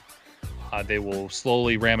philosophy, they will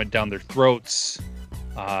slowly ram it down their throats.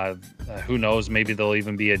 Who knows? Maybe there'll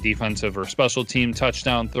even be a defensive or special team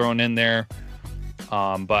touchdown thrown in there.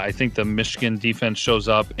 But I think the Michigan defense shows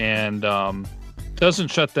up and doesn't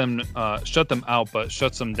shut them out, but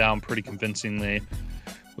shuts them down pretty convincingly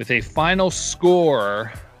with a final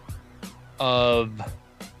score of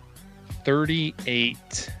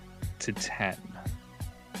 38-10.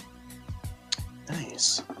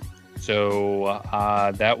 Nice. So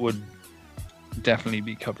that would definitely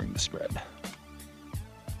be covering the spread.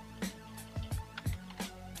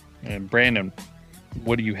 And Brandon,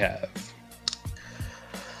 what do you have?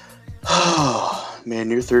 Oh, man,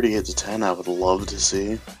 you're 38-10. I would love to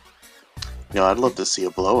see. I'd love to see a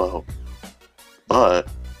blowout. But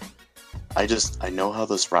I know how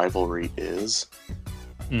this rivalry is.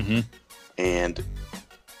 Mm-hmm. And,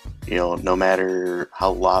 no matter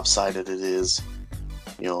how lopsided it is,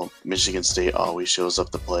 Michigan State always shows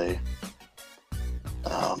up to play.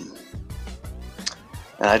 And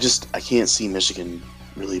I can't see Michigan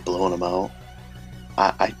really blowing them out.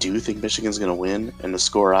 I do think Michigan's going to win, and the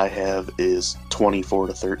score I have is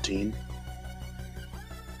 24-13.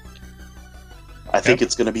 I think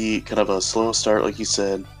it's going to be kind of a slow start, like you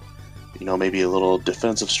said. Maybe a little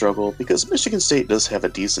defensive struggle, because Michigan State does have a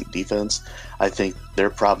decent defense. I think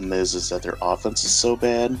their problem is that their offense is so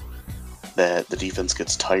bad that the defense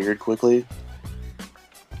gets tired quickly.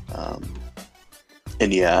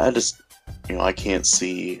 And yeah, I can't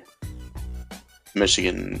see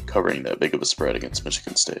Michigan covering that big of a spread against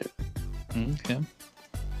Michigan State. Okay.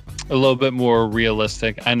 A little bit more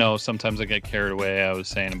realistic. I know sometimes I get carried away. I was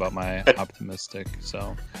saying about my optimistic.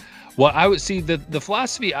 So, I would see the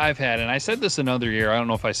philosophy I've had, and I said this another year. I don't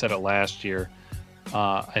know if I said it last year.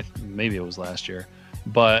 Maybe it was last year.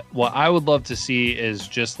 But what I would love to see is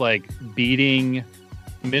just like beating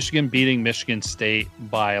Michigan State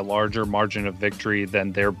by a larger margin of victory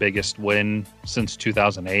than their biggest win since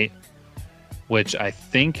 2008, which I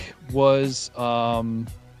think was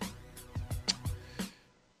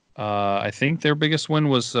I think their biggest win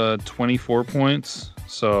was 24 points.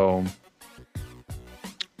 So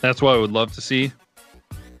that's what I would love to see.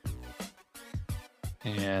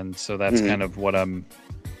 And so that's kind of what I'm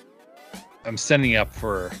setting up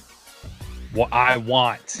for what I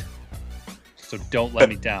want. So don't let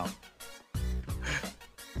me down.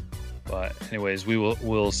 But anyways,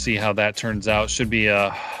 we'll see how that turns out. Should be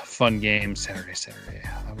a fun game Saturday.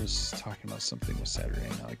 I was talking about something with Saturday.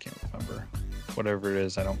 Now I can't remember. Whatever it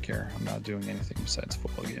is, I don't care. I'm not doing anything besides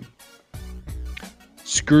football game.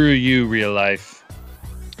 Screw you, real life.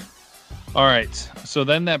 All right. So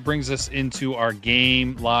then that brings us into our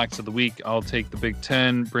game locks of the week. I'll take the Big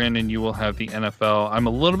Ten. Brandon, you will have the NFL. I'm a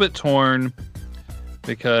little bit torn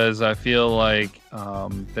because I feel like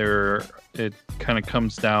it kind of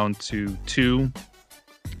comes down to two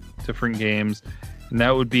different games. And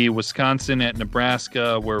that would be Wisconsin at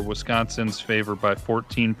Nebraska, where Wisconsin's favored by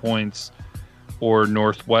 14 points, or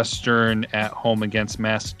Northwestern at home against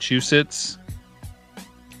Massachusetts,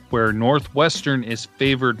 where Northwestern is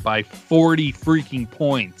favored by 40 freaking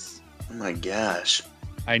points. Oh my gosh.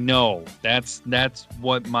 I know. That's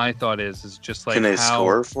what my thought is just like, can they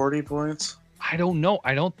score 40 points? I don't know.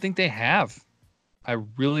 I don't think they have. I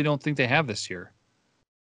really don't think they have this year.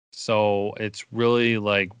 So it's really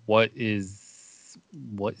like, what is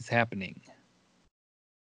happening?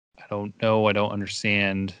 I don't know. I don't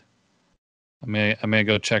understand. I'm gonna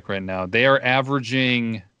go check right now. They are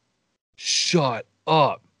averaging. Shut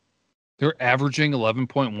up. They're averaging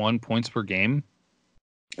 11.1 points per game.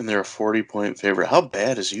 And they're a 40-point favorite. How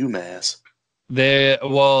bad is UMass?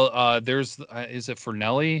 There's is it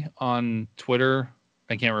Fernelli on Twitter?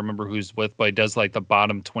 I can't remember who's with, but he does like the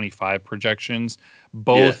bottom 25 projections.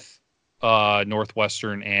 Both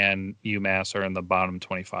Northwestern and UMass are in the bottom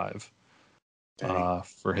 25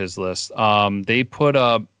 for his list. They put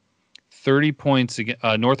up 30 points.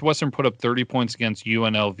 Northwestern put up 30 points against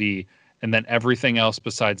UNLV, and then everything else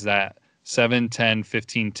besides that 7, 10,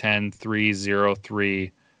 15, 10, 3, 0,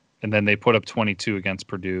 3, and then they put up 22 against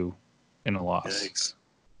Purdue in a loss. Yikes.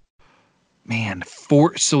 Man,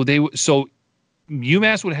 so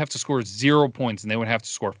UMass would have to score 0 points, and they would have to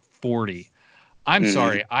score 40. I'm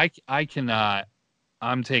sorry, I cannot.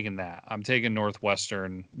 I'm taking that. I'm taking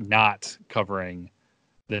Northwestern not covering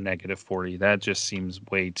the negative 40. That just seems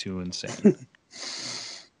way too insane.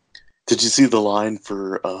 Did you see the line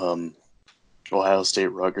for Ohio State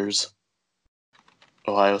Rutgers?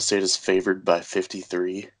 Ohio State is favored by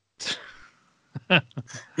 53. And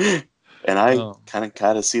I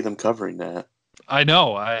kind of see them covering that. I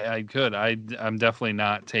know. I could. I'm definitely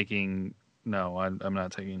not taking. No, I'm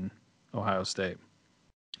not taking Ohio State.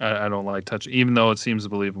 I don't like touching, even though it seems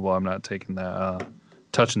believable. I'm not taking that,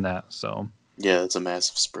 touching that. So yeah, it's a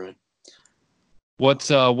massive spread. What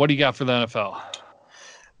do you got for the NFL?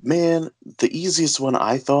 Man, the easiest one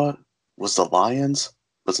I thought was the Lions,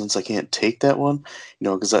 but since I can't take that one,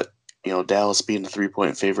 because Dallas being a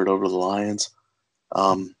 3-point favorite over the Lions,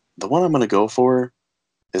 the one I'm going to go for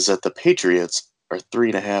is that the Patriots are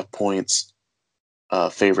 3.5 points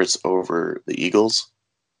favorites over the Eagles,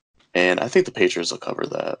 and I think the Patriots will cover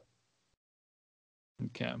that.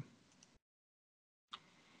 Okay.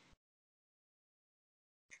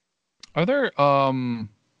 Are there are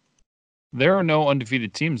no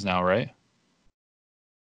undefeated teams now, right?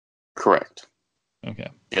 Correct. Okay.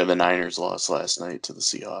 Yeah, the Niners lost last night to the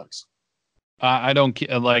Seahawks. I don't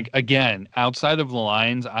again, outside of the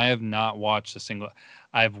Lions, I have not watched a single.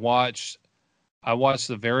 I watched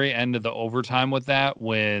the very end of the overtime with that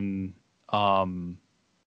when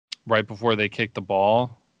right before they kicked the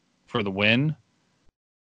ball for the win.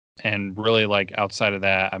 And really, outside of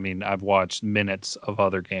that, I mean, I've watched minutes of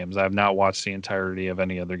other games. I've not watched the entirety of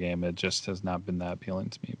any other game. It just has not been that appealing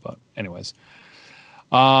to me. But anyways,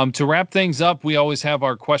 to wrap things up, we always have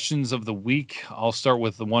our questions of the week. I'll start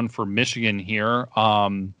with the one for Michigan here.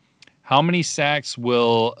 How many sacks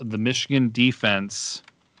will the Michigan defense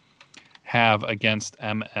have against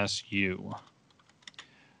MSU?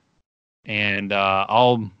 And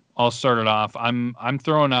I'll start it off. I'm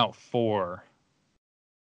throwing out 4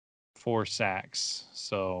 sacks.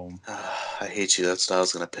 So I hate you. That's what I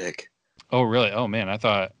was gonna pick. Oh really? Oh man, I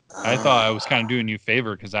thought I was kind of doing you a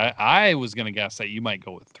favor because I was gonna guess that you might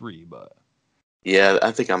go with 3, but yeah,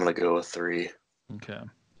 I think I'm gonna go with 3. Okay.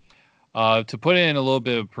 To put it in a little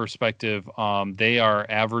bit of perspective, they are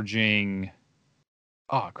averaging.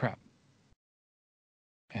 Oh crap!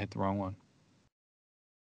 I hit the wrong one.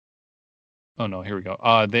 Oh no, here we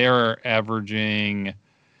go. They are averaging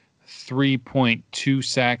 3.2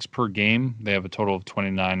 sacks per game. They have a total of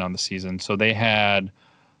 29 on the season. So they had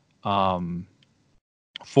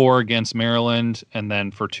 4 against Maryland, and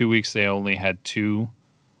then for 2 weeks they only had 2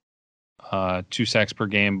 sacks per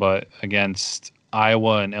game. But against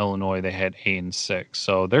Iowa and Illinois, they had 8 and 6.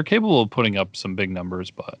 So they're capable of putting up some big numbers.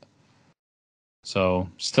 But so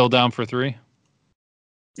still down for 3.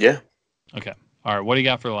 Yeah. Okay. All right. What do you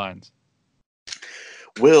got for the Lions?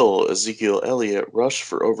 Will Ezekiel Elliott rush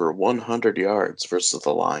for over 100 yards versus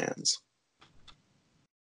the Lions?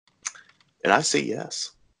 And I say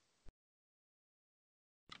yes.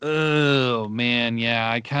 Oh, man.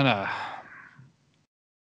 Yeah, I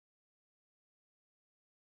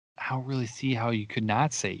don't really see how you could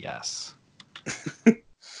not say yes.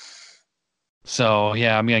 So,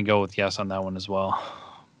 yeah, I'm going to go with yes on that one as well.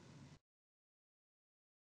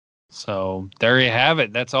 So, there you have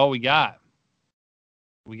it. That's all we got.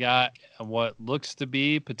 We got what looks to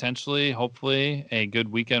be potentially, hopefully, a good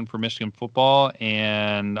weekend for Michigan football.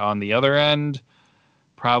 And on the other end,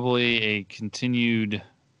 probably a continued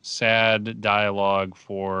sad dialogue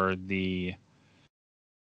for the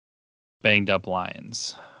banged up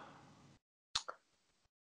Lions.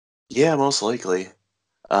 Yeah, most likely.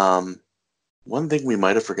 One thing we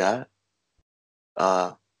might have forgot.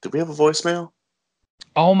 Did we have a voicemail?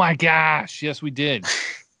 Oh my gosh. Yes, we did.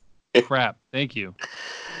 Crap. Thank you.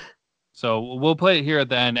 So we'll play it here at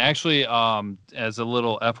the end. Actually, as a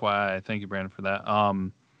little FYI, thank you, Brandon, for that.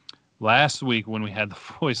 Last week when we had the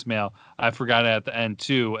voicemail, I forgot it at the end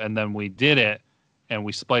too, and then we did it and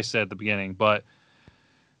we spliced it at the beginning. But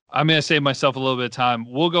I'm gonna save myself a little bit of time.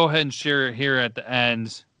 We'll go ahead and share it here at the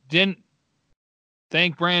end. Didn't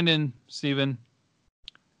thank Brandon, Steven.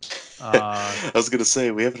 I was gonna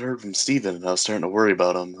say we haven't heard from Steven, and I was starting to worry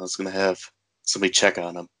about him. I was gonna have somebody check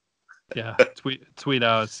on him. Yeah, tweet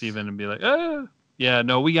out Steven and be like, yeah,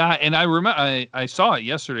 no, we got, and I remember I saw it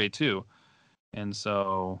yesterday too, and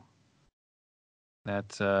so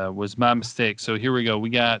that was my mistake. So here we go. We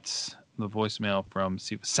got the voicemail from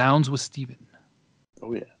Steven. Sounds with Steven.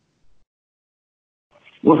 Oh yeah.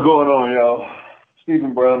 What's going on, y'all?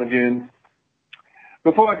 Stephen Brown again.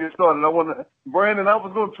 Before I get started, Brandon, I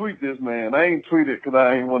was gonna tweet this, man. I ain't tweet it because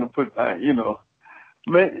I ain't want to put, man,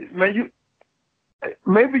 you.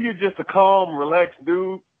 Maybe you're just a calm, relaxed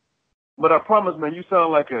dude, but I promise, man, you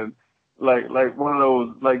sound like one of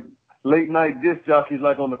those like late night disc jockeys,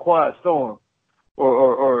 like on the Quiet Storm,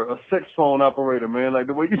 or a sex phone operator, man. Like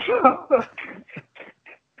the way you sound.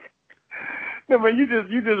 Yeah, man, you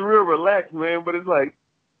just real relaxed, man. But it's like,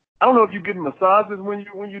 I don't know if you're getting massages when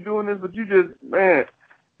you're doing this, but you're just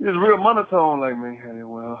real monotone, like, man. Hey,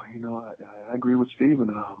 well, I agree with Steven.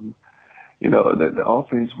 The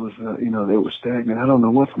offense was, they were stagnant. I don't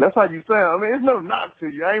know that's how you sound. I mean, it's no knock to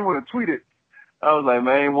you. I ain't want to tweet it. I was like,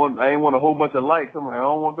 man, I ain't want a whole bunch of likes. I'm like, I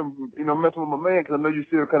don't want them, messing with my man, because I know you're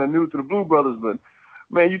still kind of new to the Blue Brothers. But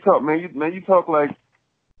man, you talk like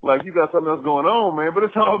you got something else going on, man. But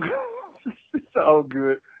it's all good. It's all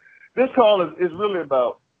good. This call is really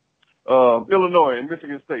about Illinois and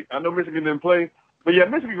Michigan State. I know Michigan didn't play, but yeah,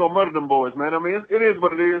 Michigan gonna murder them boys, man. I mean, it is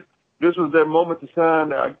what it is. This was that moment to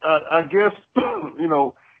shine. I guess,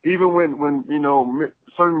 even when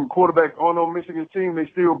certain quarterbacks on Michigan's team, they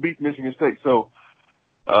still beat Michigan State. So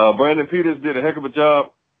Brandon Peters did a heck of a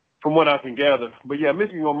job, from what I can gather. But yeah,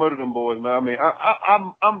 Michigan gonna murder them boys, man. I mean,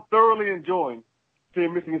 I'm thoroughly enjoying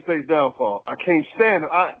seeing Michigan State's downfall. I can't stand it.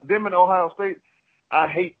 Them and Ohio State, I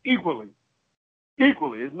hate equally.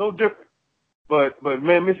 Equally, it's no different. But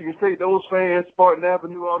man, Michigan State, those fans, Spartan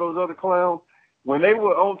Avenue, all those other clowns. When they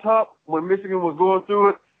were on top, when Michigan was going through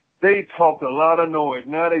it, they talked a lot of noise.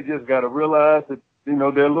 Now they just got to realize that,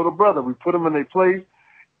 their little brother. We put them in their place.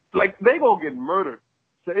 Like, they going to get murdered.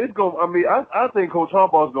 So it's going to, I think Coach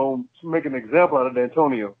Harbaugh's going to make an example out of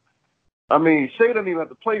D'Antonio. I mean, Shea doesn't even have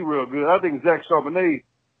to play real good. I think Zach Charbonnet is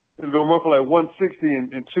going to run for like 160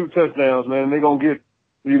 and 2 touchdowns, man. And they're going to get,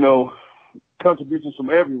 contributions from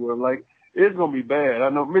everywhere. Like, it's going to be bad. I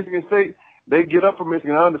know Michigan State, they get up for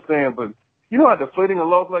Michigan, I understand, but you know how deflating a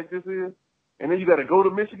loss like this is? And then you got to go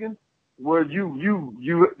to Michigan, where Coach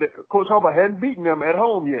Harbaugh hadn't beaten them at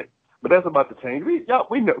home yet. But that's about to change. We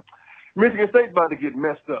know. Michigan State's about to get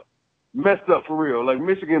messed up for real. Like,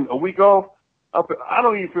 Michigan, a week off, I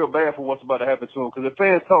don't even feel bad for what's about to happen to them, because the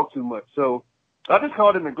fans talk too much. So I just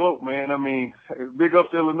called in the gloat, man. I mean, big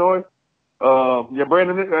up to Illinois. Yeah,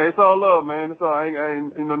 Brandon, it's all love, man. It's all, I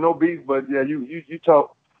ain't no beef, but yeah, you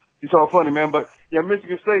talk funny, man. But yeah,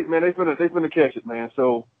 Michigan State, man, they finna catch it, man.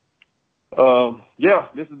 So, yeah,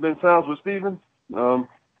 this has been Sounds with Steven.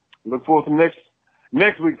 Look forward to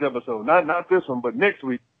next week's episode. Not this one, but next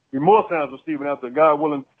week. Be more Sounds with Steven after, God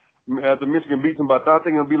willing, after Michigan beats them by, I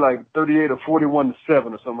think it'll be like 38 or 41-7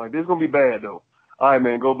 or something like this. It's gonna be bad though. All right,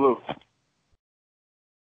 man, go Blue.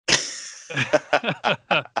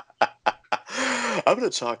 I'm going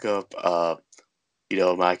to chalk up,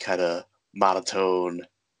 my kind of monotone,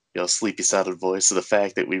 sleepy sounded voice to the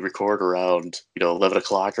fact that we record around, 11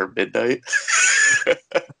 o'clock or midnight.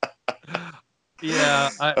 Yeah,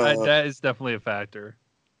 that is definitely a factor.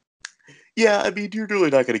 Yeah, I mean, you're really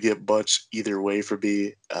not going to get much either way from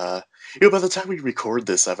me. By the time we record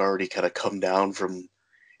this, I've already kind of come down from,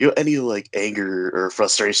 any like anger or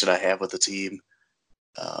frustration I have with the team.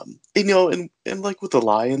 And like with the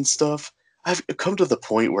Lions stuff, I've come to the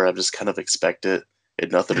point where I'm just kind of expect it,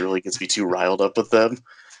 and nothing really gets me too riled up with them.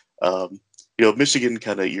 Michigan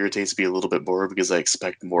kind of irritates me a little bit more because I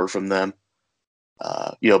expect more from them.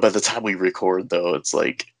 By the time we record, though, it's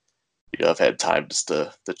like, I've had time just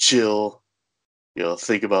to chill,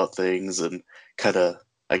 think about things and kind of,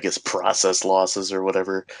 I guess, process losses or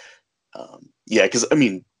whatever. Yeah, because, I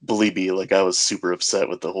mean, believe me, like, I was super upset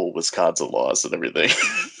with the whole Wisconsin loss and everything.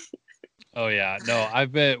 Oh, yeah. No,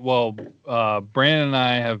 Brandon and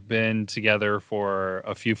I have been together for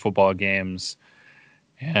a few football games.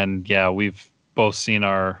 And, yeah, we've both seen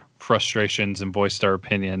our frustrations and voiced our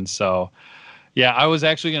opinions. So, yeah, I was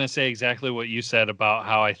actually going to say exactly what you said about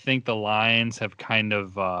how I think the Lions have kind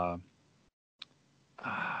of, I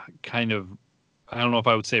don't know if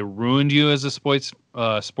I would say ruined you as a sports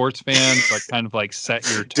fan, but kind of like set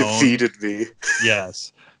your tone. Defeated me.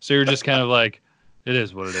 Yes. So you're just kind of like, it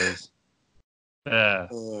is what it is.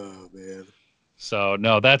 Oh, man. So,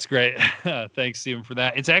 no, that's great. Thanks, Steven, for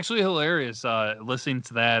that. It's actually hilarious listening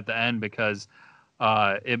to that at the end because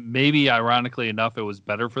It maybe, ironically enough, it was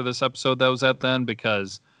better for this episode that was at then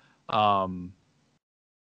because,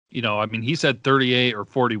 he said 38 or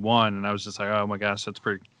 41, and I was just like, oh my gosh, that's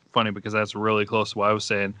pretty funny because that's really close to what I was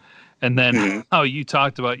saying. And then how you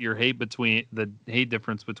talked about your hate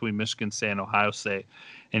difference between Michigan State and Ohio State,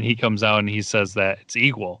 and he comes out and he says that it's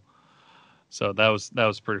equal. So that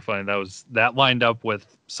was pretty funny. That lined up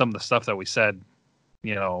with some of the stuff that we said,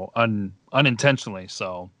 unintentionally.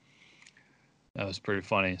 So that was pretty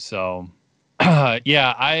funny. So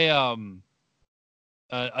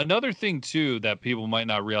another thing too that people might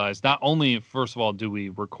not realize, not only first of all do we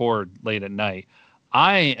record late at night,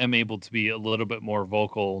 I am able to be a little bit more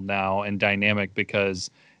vocal now and dynamic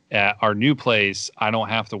because at our new place I don't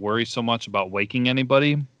have to worry so much about waking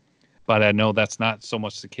anybody. But I know that's not so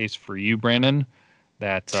much the case for you, Brandon.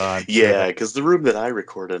 Because the room that I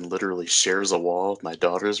record in literally shares a wall with my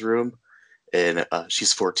daughter's room, and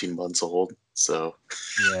she's 14 months old. So,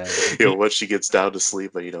 once she gets down to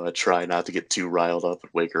sleep, I try not to get too riled up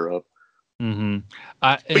and wake her up. Mm-hmm.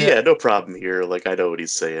 But no problem here. Like, I know what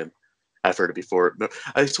he's saying. I've heard it before. No,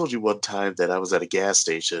 I told you one time that I was at a gas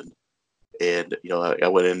station, and I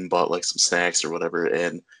went in and bought like some snacks or whatever,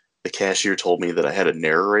 and the cashier told me that I had a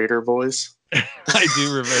narrator voice. I do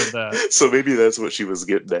remember that. So maybe that's what she was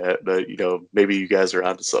getting at. But, maybe you guys are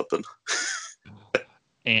onto something.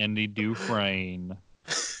 Andy Dufresne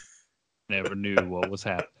never knew what was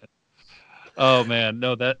happening. Oh man,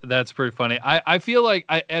 no, that's pretty funny. I feel like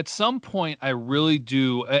at some point I really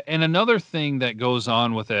do. And another thing that goes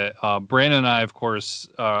on with it, Brandon and I, of course,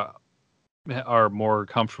 are more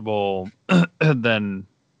comfortable than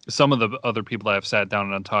some of the other people I've sat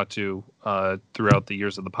down and talked to throughout the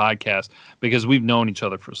years of the podcast because we've known each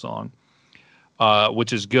other for so long,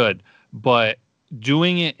 which is good. But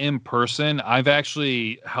doing it in person, I've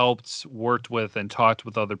actually worked with and talked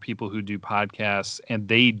with other people who do podcasts, and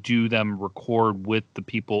they do them record with the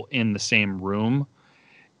people in the same room.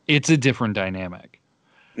 It's a different dynamic.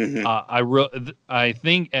 Mm-hmm. I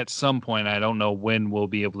think at some point, I don't know when we'll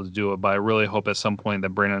be able to do it, but I really hope at some point that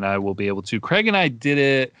Brandon and I will be able to. Craig and I did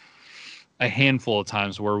it a handful of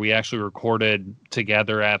times where we actually recorded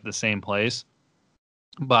together at the same place.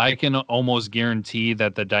 But I can almost guarantee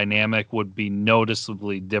that the dynamic would be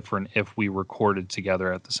noticeably different if we recorded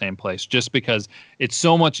together at the same place, just because it's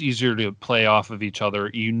so much easier to play off of each other.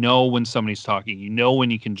 When somebody's talking, when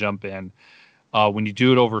you can jump in. When you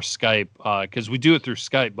do it over Skype, because we do it through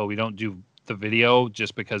Skype, but we don't do the video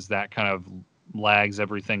just because that kind of lags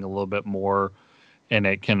everything a little bit more and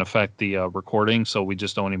it can affect the recording. So we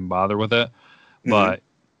just don't even bother with it. Mm-hmm. But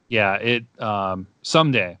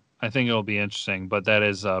someday I think it'll be interesting, but that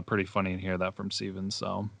is pretty funny to hear that from Steven.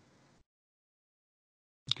 So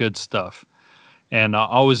good stuff. And I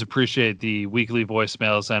always appreciate the weekly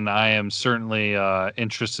voicemails, and I am certainly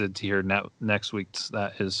interested to hear next week's.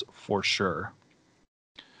 That is for sure.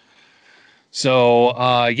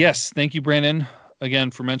 So, yes, thank you, Brandon,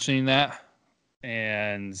 again for mentioning that.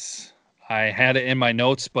 And I had it in my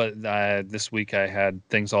notes, but this week I had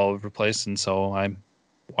things all over the place, and so I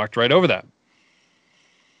walked right over that.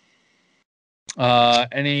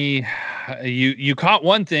 You caught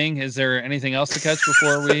one thing. Is there anything else to catch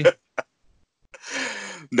before we?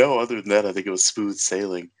 No, other than that, I think it was smooth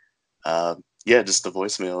sailing. Just the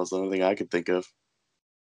voicemail is the only thing I could think of.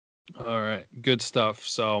 All right, good stuff.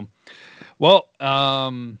 So, well,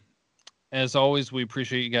 as always, we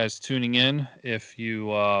appreciate you guys tuning in. If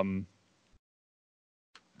you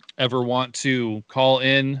ever want to call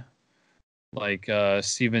in, like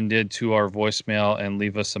Steven did to our voicemail and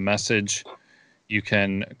leave us a message, you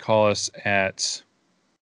can call us at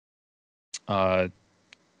there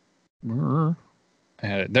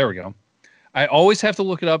we go. I always have to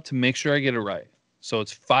look it up to make sure I get it right. So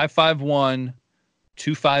it's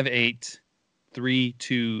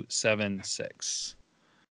 551-258-3276.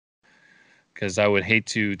 Because I would hate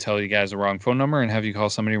to tell you guys the wrong phone number and have you call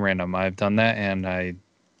somebody random. I've done that and I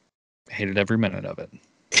hated every minute of it.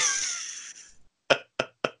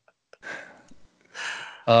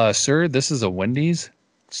 Sir, this is a Wendy's?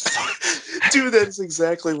 Dude, that's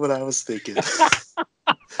exactly what I was thinking.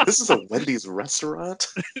 This is a Wendy's restaurant?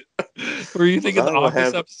 Were you thinking the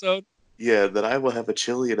Office episode? Yeah, that I will have a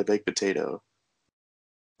chili and a baked potato.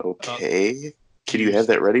 Okay. Can you have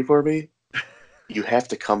that ready for me? You have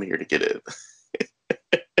to come here to get it.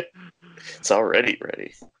 It's already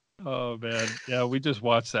ready. Oh, man. Yeah, we just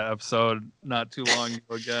watched that episode not too long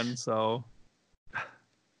ago again, so...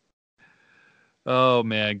 Oh,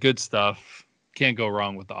 man, good stuff. Can't go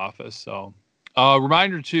wrong with The Office, so...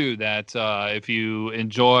 Reminder too that if you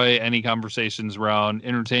enjoy any conversations around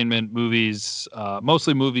entertainment, movies,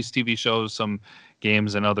 mostly movies, TV shows, some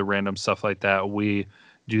games, and other random stuff like that, we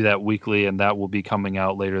do that weekly, and that will be coming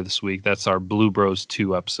out later this week. That's our Blue Bros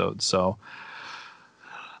 2 episode. So,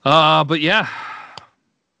 but yeah,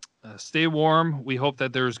 stay warm. We hope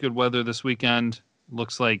that there's good weather this weekend.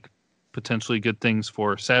 Looks like potentially good things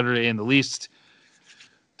for Saturday in the least.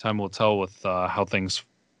 Time will tell with how things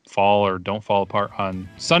fall or don't fall apart on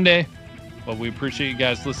Sunday. But we appreciate you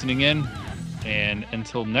guys listening in. And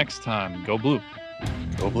until next time, go Blue.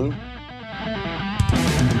 Go Blue.